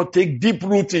God did not take deep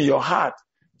root in your heart,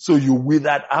 so you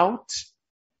withered out?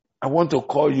 I want to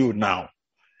call you now.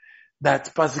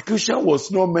 That persecution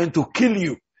was not meant to kill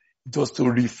you. It was to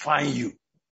refine you.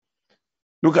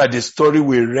 Look at the story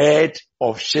we read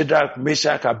of Shadrach,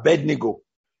 Meshach, and Abednego.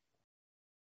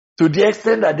 To the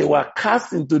extent that they were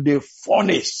cast into the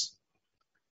furnace,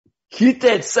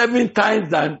 heated 7 times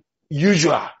than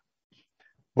usual.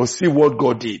 But see what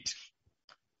God did.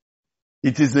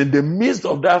 It is in the midst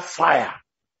of that fire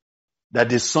that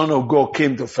the Son of God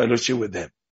came to fellowship with them.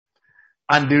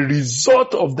 And the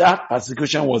result of that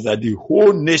persecution was that the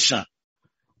whole nation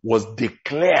was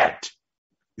declared,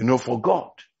 for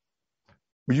God.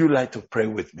 Would you like to pray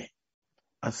with me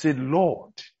and say,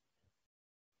 Lord,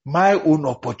 my own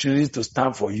opportunity to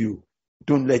stand for you,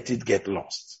 don't let it get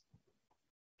lost.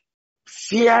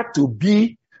 Fear to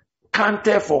be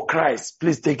counted for Christ,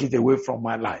 please take it away from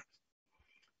my life.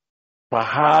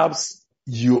 Perhaps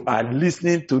you are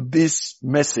listening to this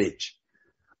message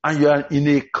and you are in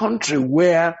a country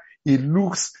where it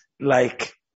looks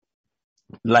like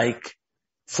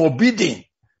forbidding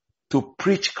to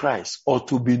preach Christ or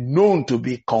to be known to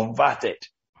be converted.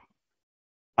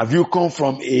 Have you come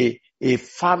from a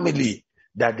family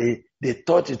that they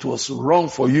thought it was wrong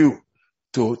for you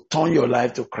to turn your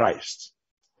life to Christ?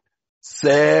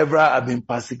 Several have been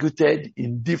persecuted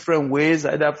in different ways,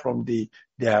 either from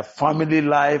their family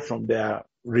life, from their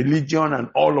religion and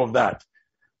all of that.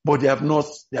 But they have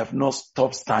not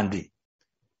stopped standing.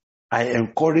 I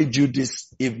encourage you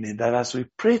this evening that as we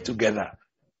pray together,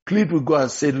 plead with God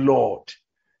and say, Lord,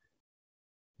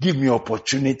 give me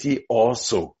opportunity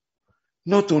also,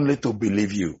 not only to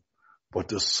believe you, but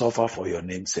to suffer for your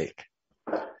name's sake.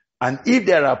 And if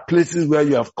there are places where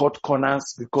you have cut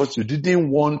corners because you didn't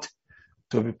want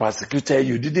to be persecuted,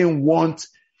 you didn't want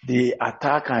the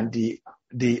attack and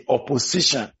the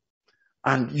opposition,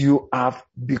 and you have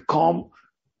become,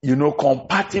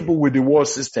 compatible with the world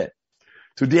system,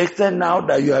 to the extent now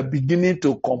that you are beginning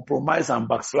to compromise and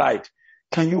backslide,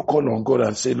 can you call on God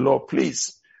and say, Lord,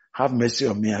 please have mercy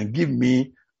on me and give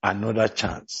me another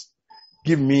chance.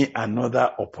 Give me another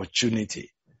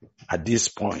opportunity at this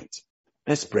point.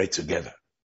 Let's pray together.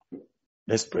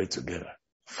 Let's pray together.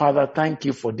 Father, thank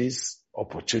you for this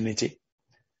opportunity.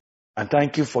 And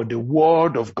thank you for the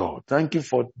word of God. Thank you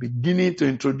for beginning to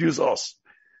introduce us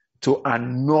to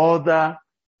another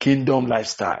kingdom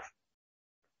lifestyle.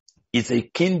 It's a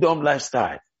kingdom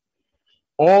lifestyle.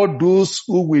 All those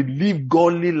who will live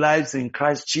godly lives in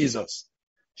Christ Jesus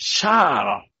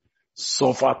shall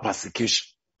suffer persecution.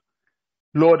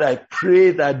 Lord, I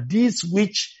pray that this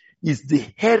which is the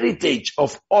heritage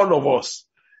of all of us,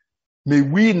 may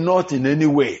we not in any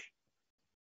way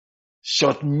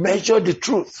short measure the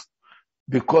truth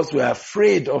because we are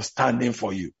afraid of standing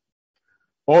for you.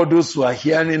 All those who are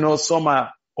hearing us, some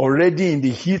are already in the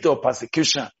heat of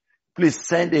persecution. Please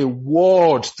send a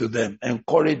word to them.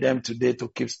 Encourage them today to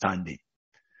keep standing.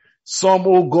 Some,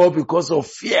 oh God, because of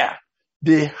fear,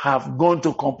 they have gone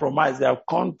to compromise. They have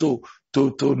gone to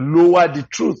lower the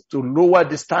truth, to lower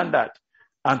the standard,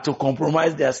 and to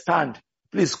compromise their stand.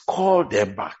 Please call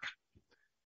them back.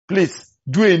 Please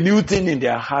do a new thing in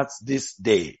their hearts this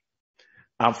day.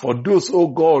 And for those, oh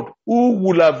God, who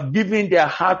will have given their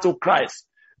heart to Christ,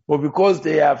 but because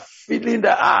they are feeling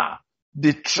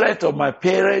the threat of my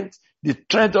parents, the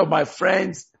threat of my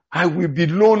friends, I will be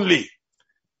lonely.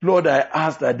 Lord, I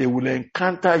ask that they will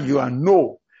encounter you and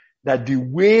know that the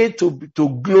way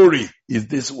to glory is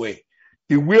this way.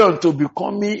 The way unto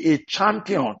becoming a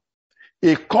champion,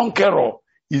 a conqueror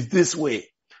is this way.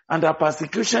 And that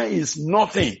persecution is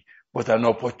nothing but an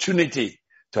opportunity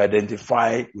to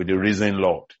identify with the risen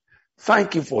Lord.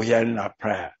 Thank you for hearing our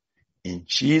prayer. In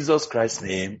Jesus Christ's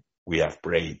name, we have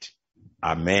prayed.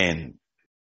 Amen.